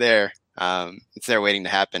there waiting to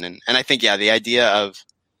happen, and I think the idea of,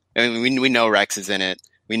 I mean, we know Rex is in it,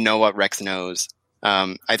 we know what Rex knows.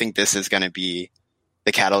 I think this is going to be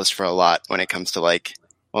the catalyst for a lot when it comes to like,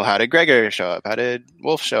 well, how did Gregor show up? How did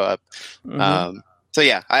Wolf show up? Mm-hmm. So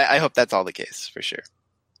yeah, I hope that's all the case for sure.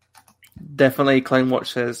 Definitely, Clone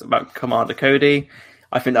Watch says about Commander Cody.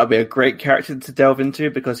 I think that would be a great character to delve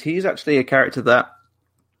into, because he's actually a character that,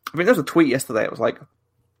 I think there was a tweet yesterday. It was like,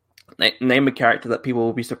 name a character that people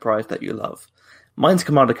will be surprised that you love. Mine's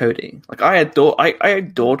Commander Cody. Like I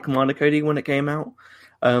adored Commander Cody when it came out.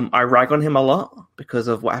 I rag on him a lot because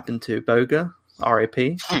of what happened to Boga.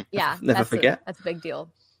 R.I.P. Yeah, never forget. That's a big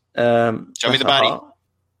deal. Show me the body.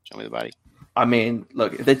 Show me the body. I mean,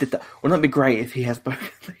 look, if they did that, wouldn't it be great if he has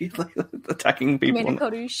Boga he's like attacking people? Commander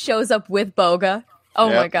Cody shows up with Boga. Oh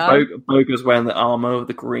my god. Boga's wearing the armor with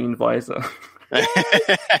the green visor.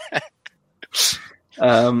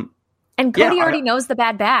 And Cody already knows the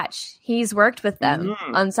Bad Batch. He's worked with them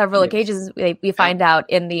on several occasions. We find out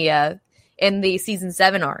in the in the season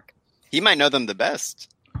 7 arc. He might know them the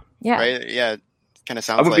best. Yeah. Right? Yeah. Kind of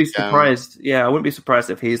sounds I wouldn't like be surprised. I wouldn't be surprised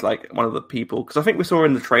if he's like one of the people, because I think we saw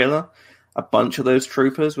in the trailer a bunch of those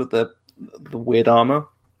troopers with the weird armor.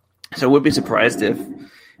 So I would be surprised if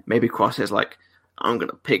maybe Crosshair's like, I'm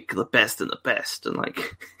gonna pick the best of the best, and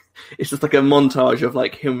like it's just like a montage of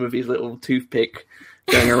like him with his little toothpick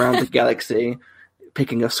going around the galaxy,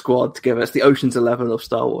 picking a squad together. It's the Ocean's 11 of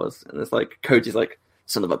Star Wars, and it's like Cody's like,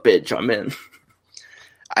 son of a bitch, I'm in.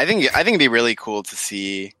 I think it'd be really cool to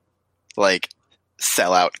see like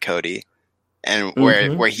sell out Cody, and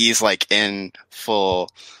where he's like in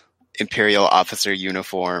full Imperial officer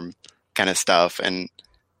uniform kind of stuff, and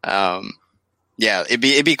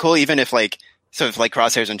it'd be cool even if like if like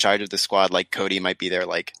Crosshair's in charge of the squad, like Cody might be their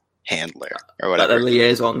like handler or whatever, like the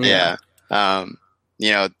liaison. Yeah.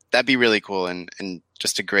 That'd be really cool and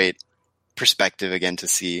just a great perspective again to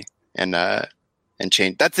see and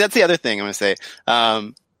change. That's the other thing I'm gonna say.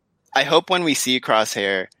 I hope when we see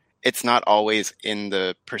Crosshair, it's not always in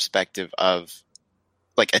the perspective of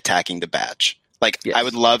like attacking the batch. Like I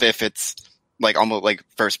would love if it's like almost like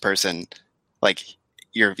first person, like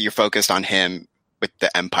you're focused on him with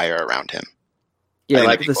the Empire around him. Yeah,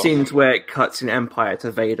 like the scenes where it cuts in Empire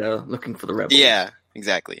to Vader looking for the rebels. Yeah,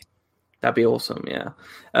 exactly. That'd be awesome, yeah.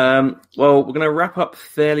 Well, we're going to wrap up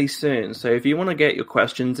fairly soon. So if you want to get your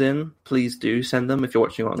questions in, please do send them if you're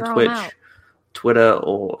watching on Twitch, Twitter,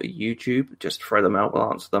 or YouTube. Just throw them out. We'll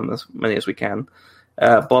answer them as many as we can.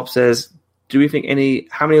 Bob says, how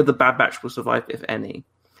many of the Bad Batch will survive, if any?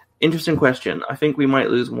 Interesting question. I think we might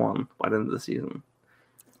lose one by the end of the season.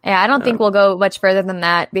 Yeah, I don't think we'll go much further than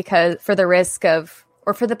that because for the risk of,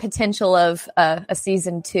 or for the potential of a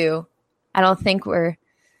season 2, I don't think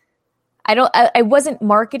I wasn't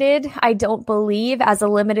marketed, I don't believe, as a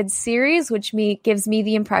limited series, which gives me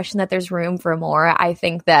the impression that there's room for more. I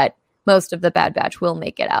think that most of the Bad Batch will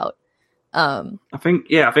make it out. I think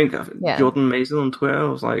Jordan Mason on Twitter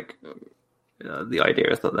was like, the idea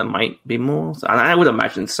is that there might be more. And I would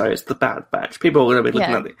imagine so. It's the Bad Batch. People are going to be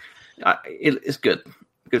looking at it. It's good.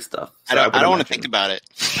 Good stuff. So I don't want to think about it.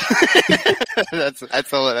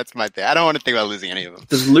 that's my thing. I don't want to think about losing any of them.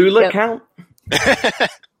 Does Lula count?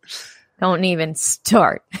 Don't even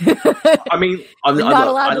start. I mean, I'm not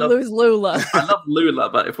allowed to lose Lula. I love Lula,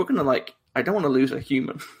 but if we're gonna I don't want to lose a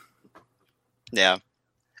human. Yeah,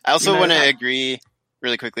 I also want to agree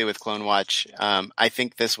really quickly with Clone Watch. I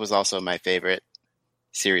think this was also my favorite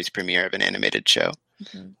series premiere of an animated show.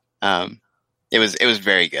 Mm-hmm. It was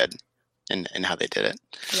very good. And how they did it.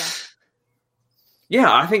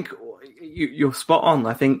 Yeah, I think you're spot on.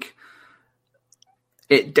 I think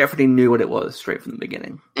it definitely knew what it was straight from the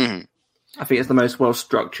beginning. Mm-hmm. I think it's the most well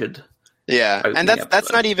structured. Yeah, and that's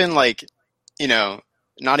not even like,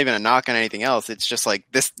 not even a knock on anything else. It's just like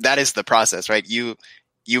that is the process, right? You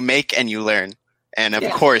make and you learn, and of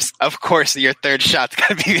course, your third shot's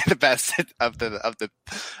gonna be the best of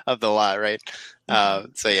the lot, right?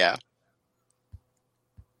 So yeah.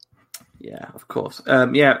 Yeah, of course.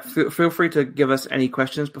 Feel free to give us any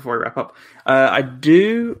questions before we wrap up. I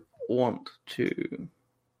do want to...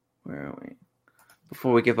 Where are we?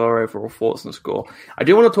 Before we give our overall thoughts and score, I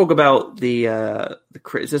do want to talk about the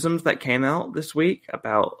criticisms that came out this week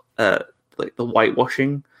about like the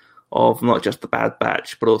whitewashing of not just the Bad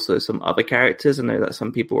Batch, but also some other characters. I know that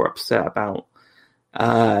some people were upset about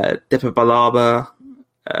Depa Billaba,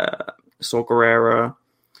 Saw Gerrera.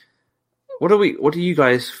 What do you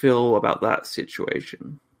guys feel about that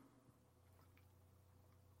situation?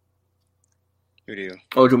 Who do you?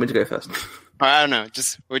 Oh, do you want me to go first? I don't know.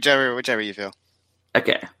 Just whichever you feel.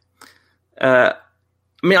 Okay. I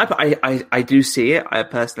mean, I do see it. I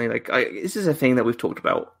personally this is a thing that we've talked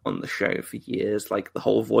about on the show for years, like the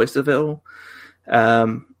whole voice of it all.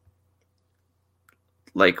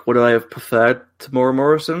 Like, would I have preferred Tamora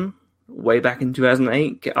Morrison way back in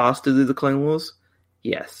 2008 get asked to do the Clone Wars?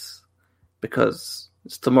 Yes. Because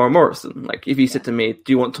it's Tamora Morrison. Like, if you said to me,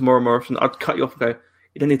 do you want Tamora Morrison? I'd cut you off and go,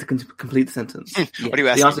 you don't need to complete the sentence. What are you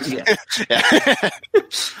asking? The answer is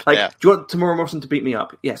yes. Do you want Tamora Morrison to beat me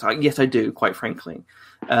up? Yes, I do, quite frankly.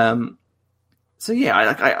 So yeah,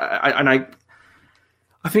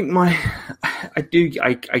 I think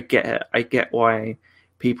I get it. I get why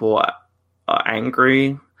people are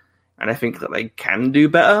angry, and I think that they can do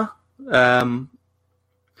better. Kanan,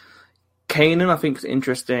 I think, is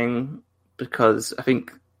interesting because I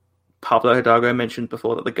think Pablo Hidalgo mentioned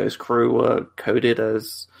before that the Ghost Crew were coded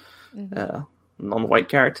as non-white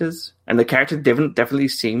characters, and the character definitely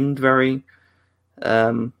seemed very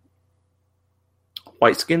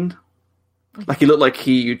white-skinned. Like, he looked like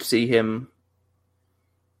you'd see him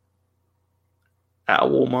at a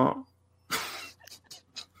Walmart.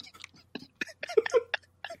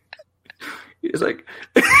 It's like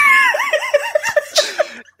is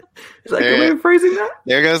that a good way of phrasing that?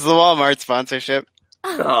 There goes the Walmart sponsorship.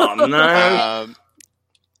 Oh no.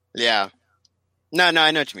 Yeah. No,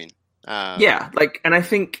 I know what you mean. Yeah, and I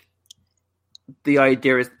think the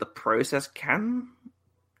idea is that the process can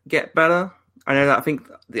get better. I know that I think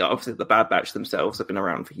obviously the Bad Batch themselves have been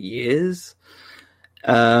around for years.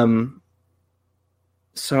 So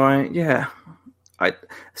some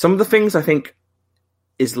of the things I think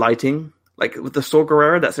is lighting, like with the Saw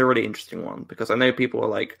Gerrera, that's a really interesting one because I know people are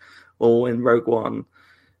like, well, in Rogue One,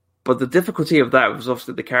 but the difficulty of that was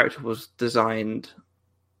obviously the character was designed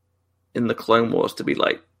in the Clone Wars to be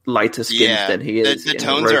like lighter skinned than he is. The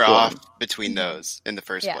tones are off between those in the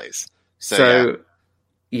first place. So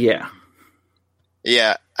yeah.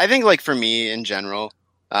 I think like for me in general,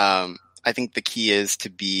 I think the key is to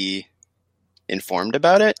be informed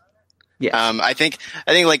about it. Yeah. I think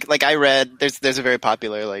like I read there's a very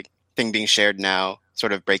popular like thing being shared now,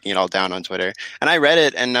 sort of breaking it all down on Twitter, and I read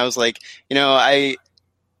it and I was like, I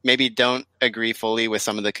maybe don't agree fully with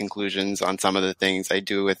some of the conclusions on some of the things. I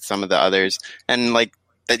do with some of the others, and like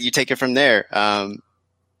that you take it from there.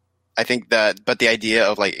 I think that, but the idea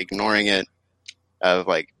of like ignoring it, of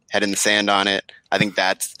like head in the sand on it, I think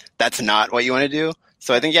that's not what you want to do.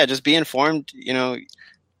 So I think just be informed.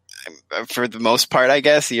 For the most part, I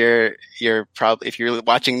guess you're probably, if you're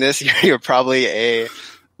watching this, you're probably a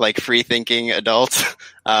like free thinking adult.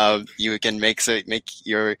 You can make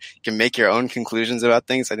your own conclusions about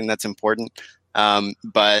things. I think that's important.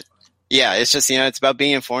 But yeah, it's just, it's about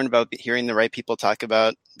being informed, about hearing the right people talk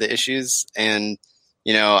about the issues. And,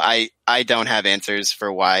 I don't have answers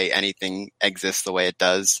for why anything exists the way it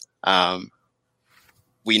does.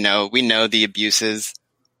 We know the abuses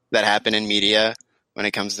that happen in media when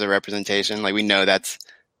it comes to representation. Like we know that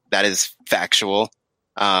is factual.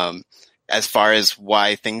 As far as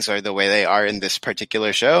why things are the way they are in this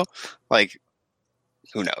particular show, like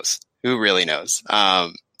who knows? Who really knows?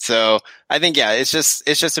 So I think, it's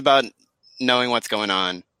just about knowing what's going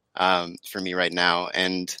on, for me right now.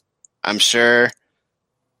 And I'm sure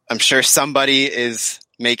somebody is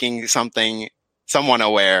making someone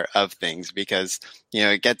aware of things because,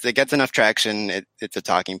 it gets enough traction. It's a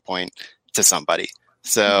talking point to somebody.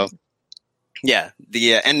 So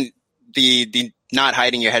the not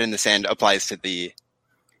hiding your head in the sand applies to the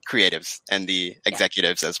creatives and the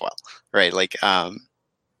executives as well. Right. Like,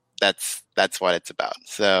 that's what it's about.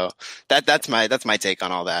 So that's my take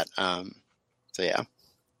on all that. So yeah.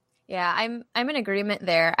 Yeah, I'm in agreement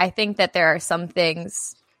there. I think that there are some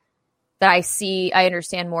things that I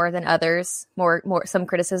understand more than others, more some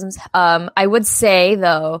criticisms. I would say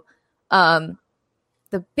though,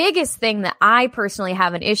 the biggest thing that I personally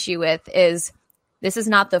have an issue with is this is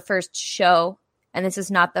not the first show and this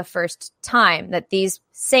is not the first time that these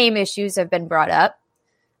same issues have been brought up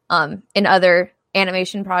in other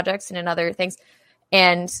animation projects and in other things.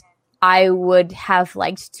 And I would have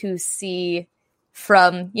liked to see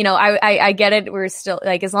from, I get it. We're still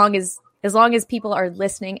like, as long as people are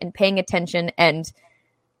listening and paying attention and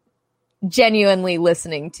genuinely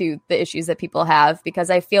listening to the issues that people have, because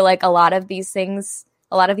I feel like a lot of these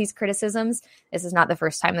criticisms, this is not the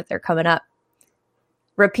first time that they're coming up.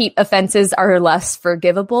 Repeat offenses are less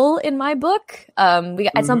forgivable in my book.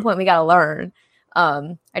 At some point we got to learn.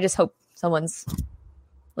 I just hope someone's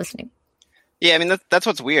listening. Yeah. I mean, that's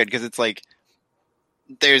what's weird. Because it's like,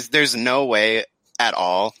 there's no way at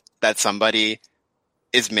all that somebody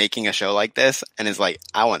is making a show like this and is like,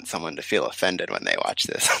 I want someone to feel offended when they watch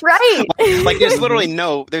this. Right. like there's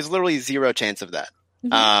literally zero chance of that.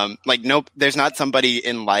 Nope, there's not somebody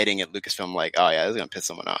in lighting at Lucasfilm like, oh yeah, this is gonna piss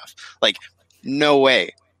someone off. Like, no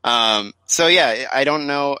way. So yeah, I don't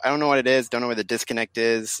know what it is. Don't know where the disconnect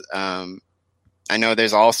is. I know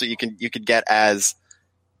there's also, you could get as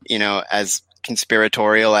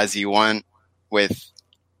conspiratorial as you want with,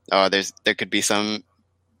 there could be some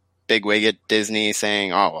big wig at Disney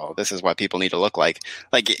saying, oh, well, this is what people need to look like.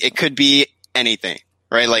 Like it could be anything,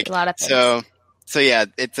 right? Like, a lot of things. So yeah,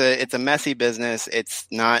 it's a messy business. It's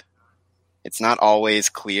not always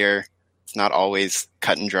clear. It's not always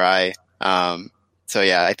cut and dry. So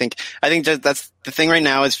yeah, I think just, that's the thing right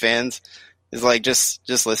now as fans is like, just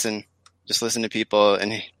listen to people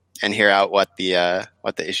and hear out what the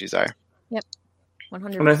issues are. Yep.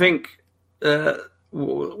 100%. And I think,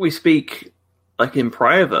 we speak like in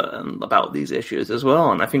private and about these issues as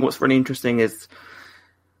well. And I think what's really interesting is,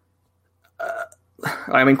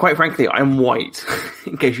 I mean, quite frankly, I'm white.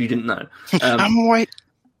 In case you didn't know, I'm white.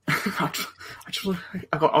 I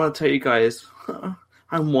want to tell you guys,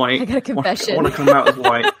 I'm white. I got a confession. I want to come out as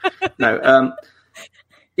white. No,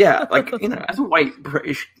 yeah, like as a white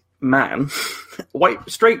British man,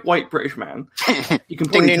 straight white British man, you can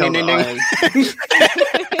probably tell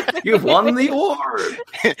that you've won the award.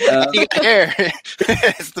 You got hair.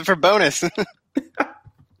 It's for bonus.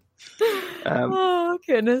 Oh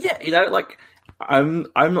goodness! Yeah, like I'm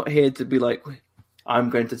not here to be like I'm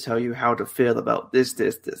going to tell you how to feel about this.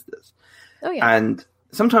 Oh yeah, and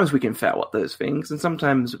sometimes we can fail at those things, and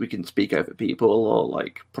sometimes we can speak over people or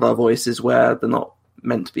like put our voices where they're not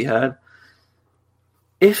meant to be heard.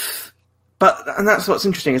 And that's what's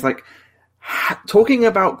interesting is like talking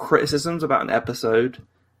about criticisms about an episode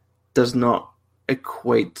does not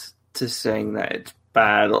equate to saying that it's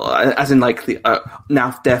bad, or as in like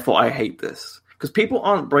now therefore I hate this, because people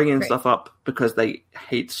aren't bringing stuff up because they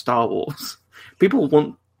hate Star Wars. People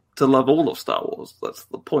want to love all of Star Wars. That's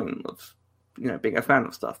the point of being a fan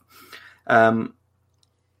of stuff. And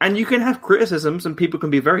you can have criticisms, and people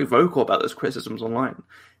can be very vocal about those criticisms online.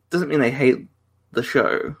 Doesn't mean they hate the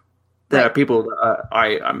show. There are people that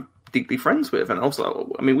I'm deeply friends with, and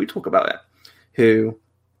also, I mean, we talk about it, who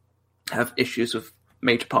have issues with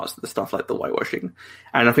major parts of the stuff like the whitewashing.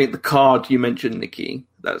 And I think the card you mentioned, Nikki,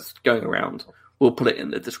 that's going around, we'll put it in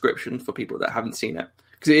the description for people that haven't seen it,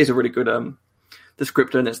 because it is a really good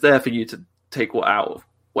descriptor, and it's there for you to take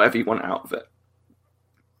whatever you want out of it.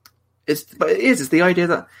 It's the idea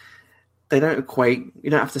that they don't equate. You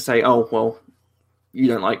don't have to say, oh, well, you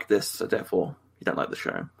don't like this, so therefore you don't like the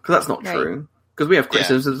show, because that's not true. Because we have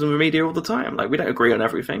criticisms in the media all the time. Like, we don't agree on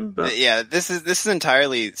everything, but yeah, this is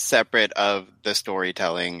entirely separate of the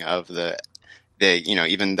storytelling of the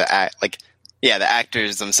even the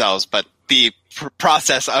actors themselves, but the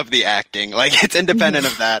process of the acting, like, it's independent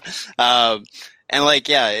of that. And like,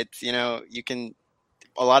 it's you can.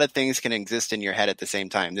 A lot of things can exist in your head at the same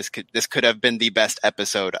time. This could have been the best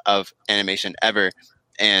episode of animation ever,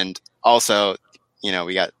 and also,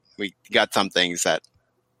 we got some things that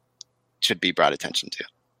should be brought attention to.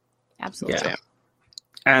 Absolutely. Yeah.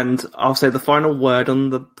 And I'll say the final word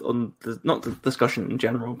on the not the discussion in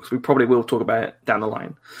general, because we probably will talk about it down the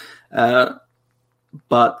line.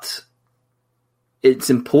 But it's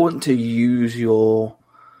important to use your.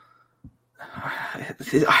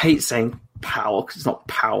 I hate saying power, because it's not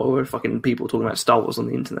power. We're fucking people talking about Star Wars on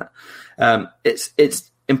the internet.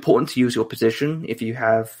 It's important to use your position if you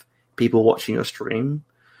have people watching your stream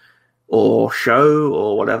or show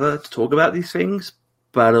or whatever to talk about these things,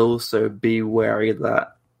 but also be wary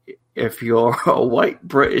that if you're a white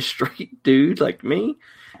British straight dude like me,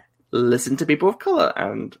 listen to people of color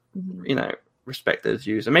and respect those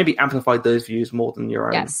views, and maybe amplify those views more than your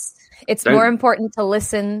own. Yes. It's more important to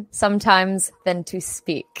listen sometimes than to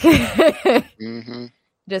speak. Mm-hmm.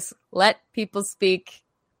 Just let people speak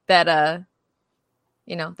that that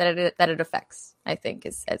it affects, I think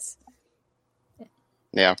is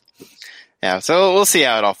yeah. So we'll see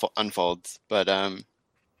how it all unfolds, but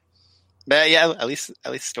yeah, at least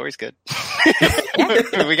the story's good.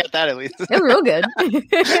 We got that at least. They're real good.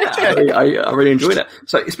 I really enjoyed it.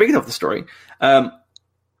 So speaking of the story,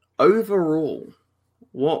 overall,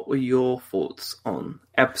 what were your thoughts on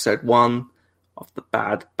episode 1 of The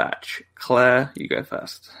Bad Batch? Claire, you go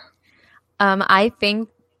first. I think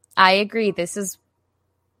I agree. This is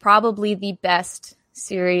probably the best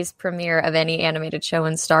series premiere of any animated show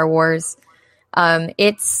in Star Wars.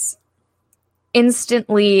 It's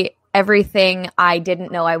instantly everything I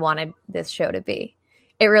didn't know I wanted this show to be.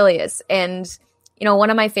 It really is. And, one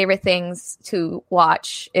of my favorite things to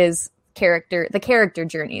watch is the character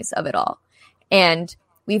journeys of it all. And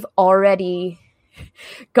we've already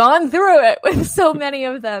gone through it with so many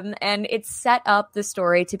of them, and it's set up the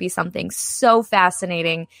story to be something so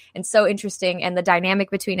fascinating and so interesting, and the dynamic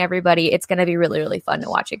between everybody, it's going to be really, really fun to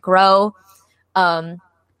watch it grow.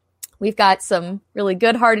 We've got some really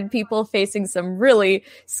good-hearted people facing some really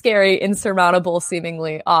scary, insurmountable,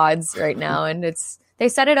 seemingly odds right now, and they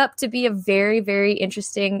set it up to be a very, very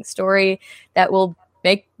interesting story that will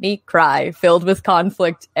make me cry, filled with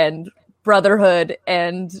conflict and brotherhood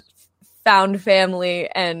and found family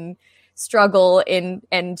and struggle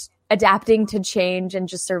and adapting to change and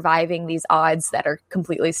just surviving these odds that are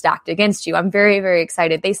completely stacked against you. I'm very, very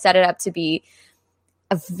excited. They set it up to be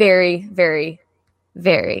a very, very,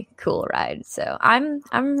 very cool ride. So I'm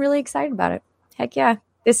really excited about it. Heck yeah.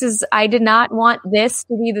 I did not want this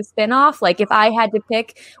to be the spinoff. Like, if I had to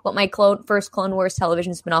pick what my first Clone Wars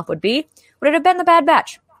television spinoff would it have been The Bad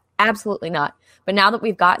Batch? Absolutely not. But now that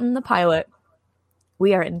we've gotten the pilot,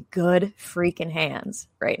 we are in good freaking hands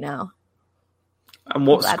right now. And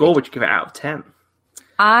what score would you give it out of 10?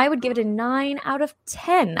 I would give it a 9 out of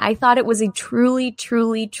 10. I thought it was a truly,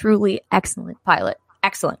 truly, truly excellent pilot.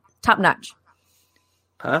 Excellent. Top notch.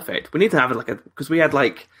 Perfect. We need to have it because we had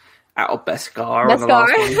out of Beskar on the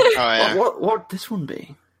last one. Oh yeah. What would this one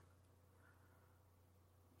be?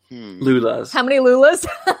 Lulas. How many Lulas?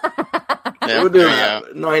 Yeah, We'll do there that.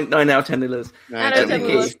 you go. 9 out of 10 Lulas. 9 out of 10 10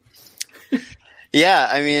 Lulas. Yeah,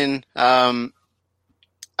 I mean, I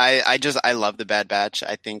love the Bad Batch.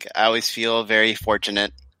 I think I always feel very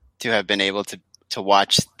fortunate to have been able to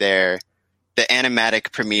watch the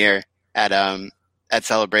animatic premiere at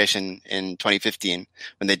Celebration in 2015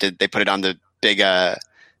 when they put it on the big I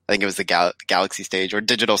think it was the Galaxy stage or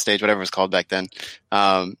digital stage, whatever it was called back then.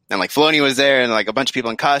 And like Filoni was there and like a bunch of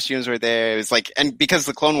people in costumes were there. It was like, and because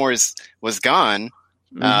the Clone Wars was gone,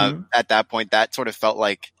 at that point, that sort of felt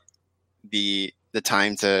like the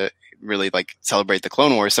time to really like celebrate the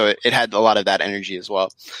Clone Wars. So it had a lot of that energy as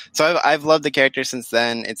well. So I've loved the character since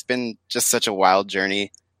then. It's been just such a wild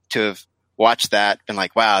journey to have watched that and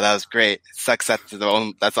like, wow, that was great. It sucks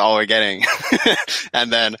that's all we're getting.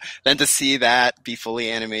 And then to see that be fully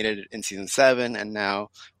animated in season 7 and now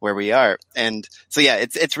where we are. And so, yeah,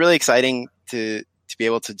 it's really exciting to be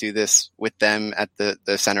able to do this with them at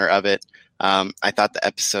the center of it. I thought the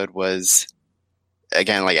episode was,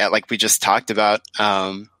 again, like we just talked about,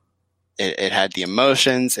 it had the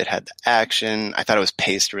emotions, it had the action. I thought it was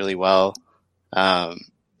paced really well.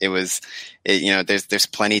 There's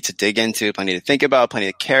plenty to dig into, plenty to think about, plenty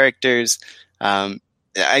of characters. I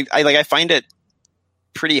find it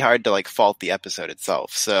pretty hard to like fault the episode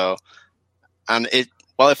itself. So,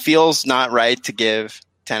 while it feels not right to give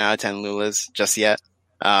 10 out of 10 Lulas just yet,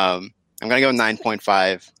 I'm going to go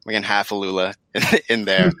 9.5. We're getting half a Lula in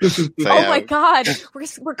there. So, oh my God.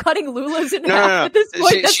 We're cutting Lulas in half at this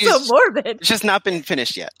point. That's so morbid. It's just not been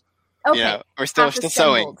finished yet. Okay. You know, we're still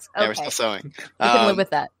sewing. Okay. Yeah, we're still sewing. We can live with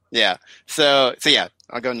that. Yeah. So yeah,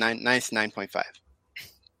 I'll go 9.5.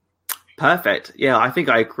 Perfect. Yeah, I think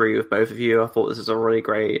I agree with both of you. I thought this is a really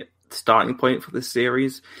great starting point for this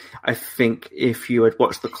series. I think if you had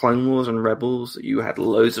watched the Clone Wars and Rebels, you had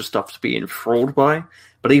loads of stuff to be enthralled by.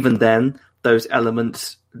 But even then, those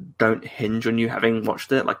elements don't hinge on you having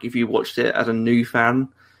watched it. Like if you watched it as a new fan,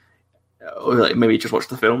 or like maybe just watched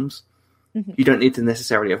the films, you don't need to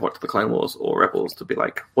necessarily have watched the Clone Wars or Rebels to be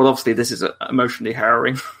like, well, obviously this is emotionally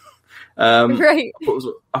harrowing. Right.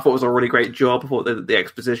 I thought it was a really great job. I thought the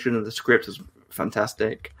exposition and the script was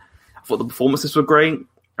fantastic. I thought the performances were great.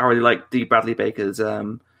 I really like D. Bradley Baker's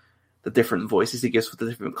the different voices he gives for the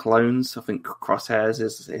different clones. I think Crosshairs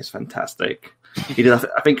is fantastic. He did.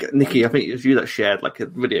 I think Nikki. I think it was you that shared like a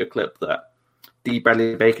video clip that D.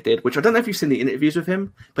 Bradley Baker did, which I don't know if you've seen the interviews with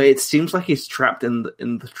him, but it seems like he's trapped in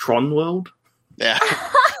the Tron world. Yeah.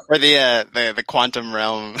 Or the quantum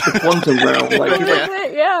realm. The quantum realm. Like, he's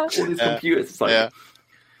like yeah. all these computers. It's like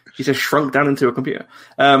he's just shrunk down into a computer.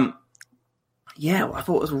 I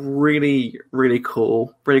thought it was really, really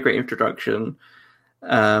cool. Really great introduction.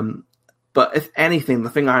 But if anything, the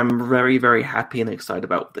thing I'm very, very happy and excited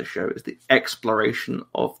about with this show is the exploration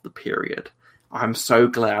of the period. I'm so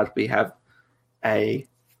glad we have a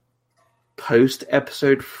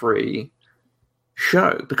post-episode 3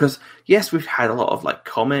 show, because yes, we've had a lot of like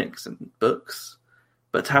comics and books,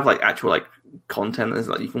 but to have like actual like content is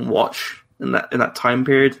like you can watch in that time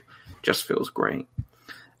period just feels great.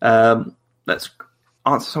 Let's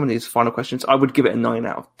answer some of these final questions. I would give it a 9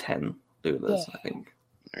 out of 10 Lulas, I think.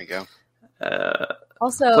 There you go.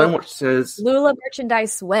 Also, Glenn Watch says Lula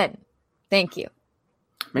merchandise when? Thank you.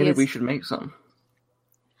 Maybe we should make some.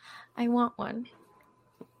 I want one.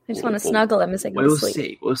 I just want to snuggle him as I go to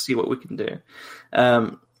sleep. We'll see what we can do. I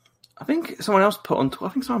think someone else I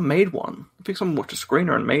think someone made one. I think someone watched a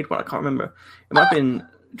screener and made one. I can't remember. It might have been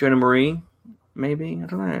Jonah Marie, maybe. I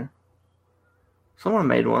don't know. Someone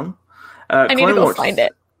made one. I need to go find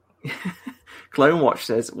it. Clone Watch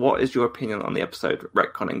says, what is your opinion on the episode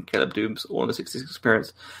retconning Caleb Doom's Order 66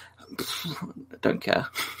 experience? I don't care.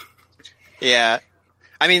 Yeah.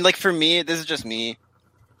 I mean, like, for me, this is just me.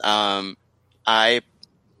 I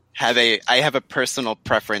have a personal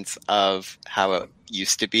preference of how it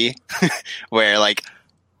used to be, where, like,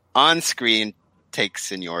 on screen takes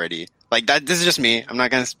seniority. Like, that. This is just me. I'm not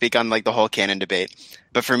going to speak on, like, the whole canon debate.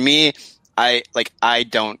 But for me, I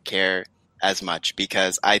don't care as much,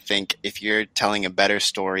 because I think if you're telling a better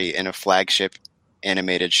story in a flagship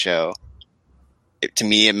animated show, to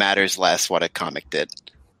me it matters less what a comic did.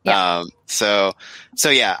 Yeah. So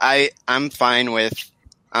yeah, I'm fine with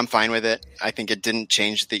it. I think it didn't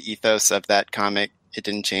change the ethos of that comic. It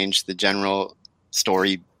didn't change the general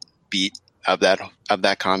story beat of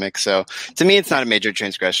that comic. So to me, it's not a major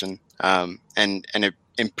transgression. And it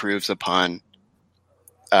improves upon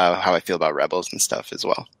how I feel about Rebels and stuff as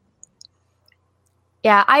well.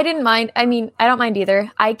 Yeah, I didn't mind. I mean, I don't mind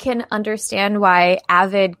either. I can understand why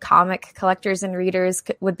avid comic collectors and readers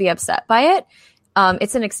would be upset by it.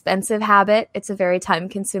 It's an expensive habit. It's a very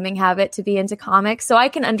time-consuming habit to be into comics. So I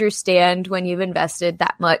can understand when you've invested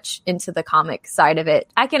that much into the comic side of it.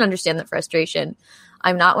 I can understand the frustration.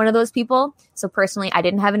 I'm not one of those people. So personally, I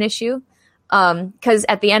didn't have an issue. Because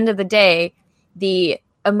at the end of the day, the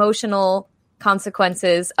emotional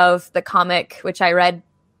consequences of the comic, which I read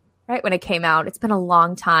right when it came out, it's been a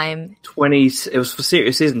long time. It was for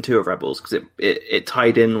season 2 of Rebels, because it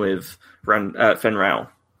tied in with Fen Rao.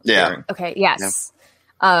 Yeah. Okay. Yes.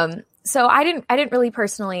 Yeah. So I didn't really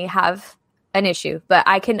personally have an issue, but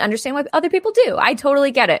I can understand what other people do. I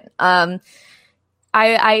totally get it.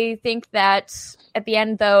 I think that at the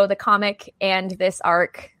end, though, the comic and this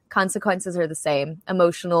arc consequences are the same.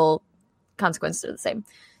 Emotional consequences are the same.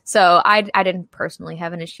 So I didn't personally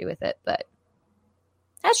have an issue with it, but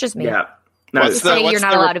that's just me. Yeah. No, you're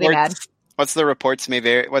not allowed to be mad. What's the reports may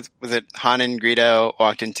vary? Was it Han and Greedo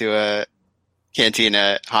walked into a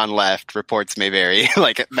cantina, Han left, reports may vary.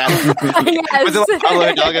 Like that. Yes. Was it like Pablo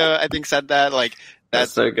Hidalgo, I think, said that? Like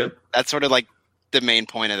that's so good. That's sort of like the main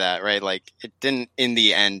point of that, right? Like it didn't in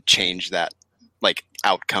the end change that like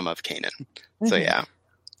outcome of Kanan. Mm-hmm. So yeah.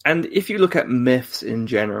 And if you look at myths in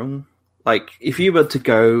general, like if you were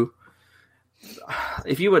to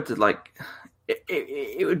like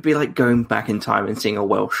it would be like going back in time and seeing a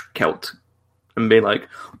Welsh Celt and being like,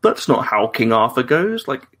 that's not how King Arthur goes.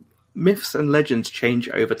 Like myths and legends change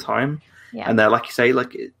over time. Yeah. And they're, like you say,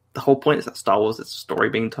 like the whole point is that Star Wars is a story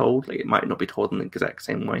being told. Like it might not be told in the exact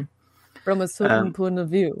same way. From a certain point of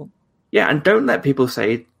view. Yeah, and don't let people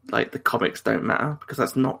say like the comics don't matter, because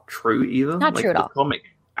that's not true either. Not like, true at all. The comic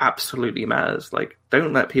absolutely matters. Like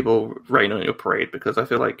don't let people rain on your parade, because I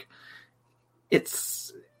feel like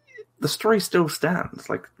the story still stands.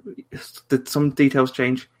 Like, did some details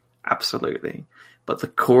change? Absolutely. But the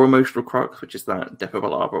core emotional crux, which is that Depo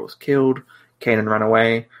Billabra was killed, Kanan ran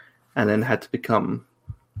away, and then had to become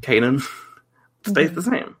Kanan, stays the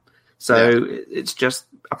same. So it's just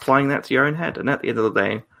applying that to your own head. And at the end of the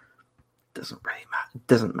day, it doesn't really matter. It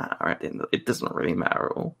doesn't matter. It doesn't really matter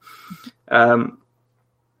at all.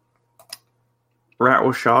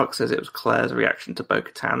 Rattle Shark says it was Claire's reaction to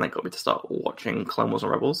Bo-Katan that got me to start watching Clone Wars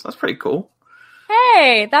and Rebels. That's pretty cool.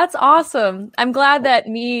 Hey, that's awesome. I'm glad that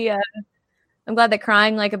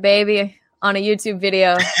crying like a baby on a YouTube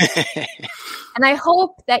video. And I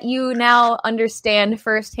hope that you now understand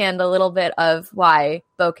firsthand a little bit of why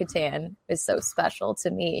Bo-Katan is so special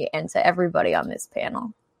to me and to everybody on this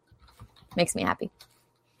panel. Makes me happy.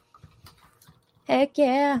 Heck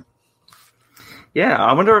yeah. Yeah,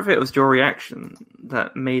 I wonder if it was your reaction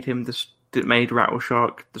that made made Rattle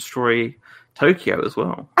Shark destroy Tokyo as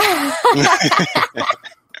well.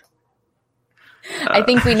 I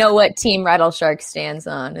think we know what Team Rattle Shark stands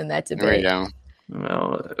on in that debate. There we go.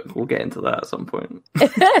 Well, we'll get into that at some point.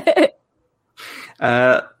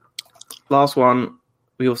 Last one,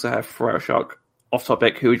 we also have Rattle Shark. Off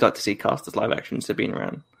topic, who would like to see cast as live action Sabine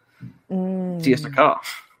Wren? Diaz Car.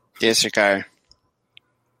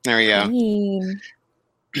 There we go.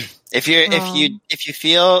 If you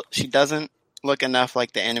feel she doesn't look enough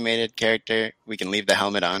like the animated character, we can leave the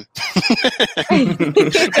helmet on.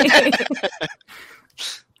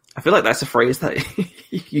 I feel like that's a phrase that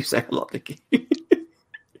you say a lot, Nikki.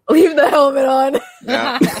 Leave the helmet on.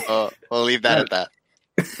 No, we'll leave that at that.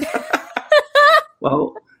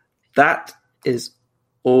 Well, that is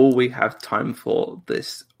all we have time for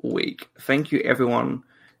this week. Thank you, everyone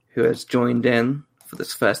who has joined in for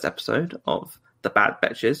this first episode of The Bad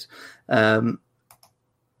Betches.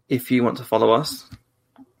 If you want to follow us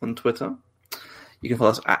on Twitter, you can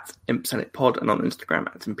follow us at ImpSenate and on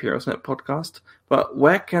Instagram at Imperial Senate Podcast. But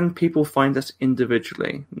where can people find us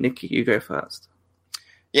individually? Nikki, you go first.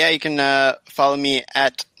 Yeah, you can follow me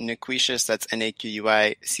at Nequicious, that's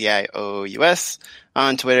Naquicious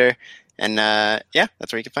on Twitter. And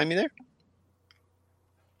that's where you can find me there.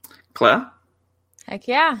 Claire? Heck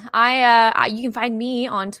yeah. You can find me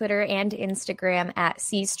on Twitter and Instagram at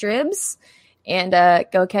CStribs. And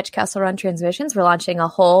go catch Kessel Run Transmissions. We're launching a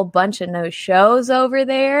whole bunch of new shows over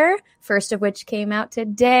there. First of which came out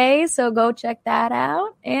today. So go check that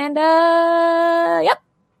out. And yep,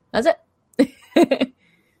 that's it.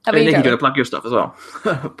 How about you, Nick, going to plug your stuff as well?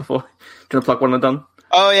 Before, do you want to plug one and done?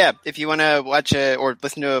 Oh, yeah. If you want to watch or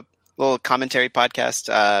listen to a little commentary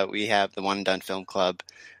podcast, we have the One and Done Film Club,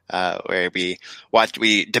 where we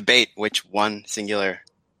debate which one singular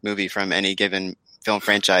movie from any given film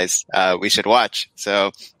franchise we should watch.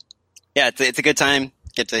 So, yeah, it's a good time.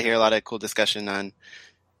 Get to hear a lot of cool discussion on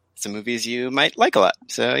some movies you might like a lot.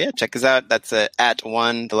 So yeah, check us out. That's at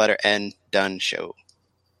 1, the letter N, Done Show.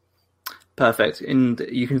 Perfect. And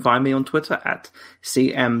you can find me on Twitter at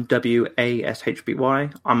CMWASHBY.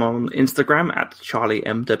 I'm on Instagram at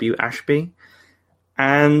CharlieMWAshby.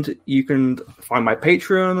 And you can find my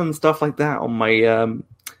Patreon and stuff like that on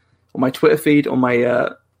my Twitter feed, on my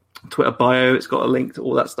Twitter bio. It's got a link to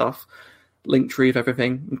all that stuff. Link tree of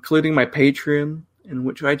everything, including my Patreon, in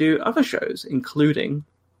which I do other shows, including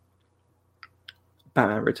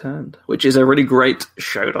Batman Returned, which is a really great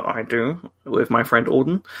show that I do with my friend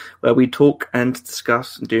Auden, where we talk and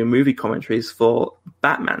discuss and do movie commentaries for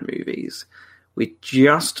Batman movies. We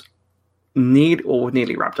just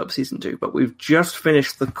nearly wrapped up season 2, but we've just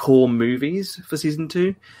finished the core movies for season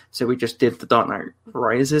 2. So we just did The Dark Knight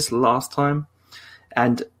Rises last time.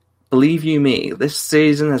 And believe you me, this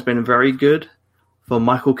season has been very good for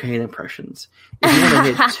Michael Caine impressions. If you want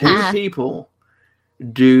to hear two people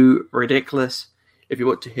do ridiculous, if you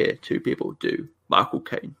want to hear two people do Michael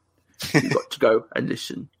Caine, you've got to go and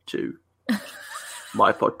listen to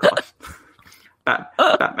my podcast,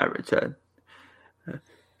 Batman Return.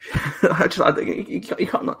 I think you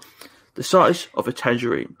can't. The size of a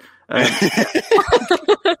tangerine. Go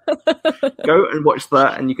and watch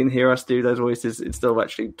that, and you can hear us do those voices instead of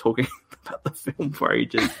actually talking about the film for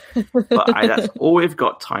ages. But that's all we've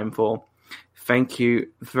got time for. Thank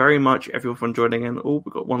you very much, everyone, for joining in. Oh,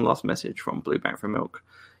 we've got one last message from Blue Bank for Milk.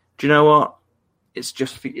 Do you know what? It's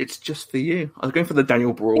just for you. I was going for the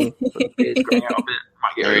Daniel Brawl, but the beard's growing out a bit.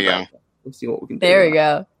 There you go. We'll see what we can do. There we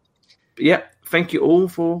go. But yeah, thank you all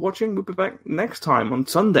for watching. We'll be back next time on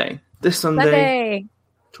Sunday. This Sunday.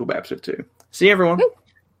 Talk about episode 2. See you, everyone.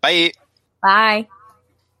 Bye. Bye.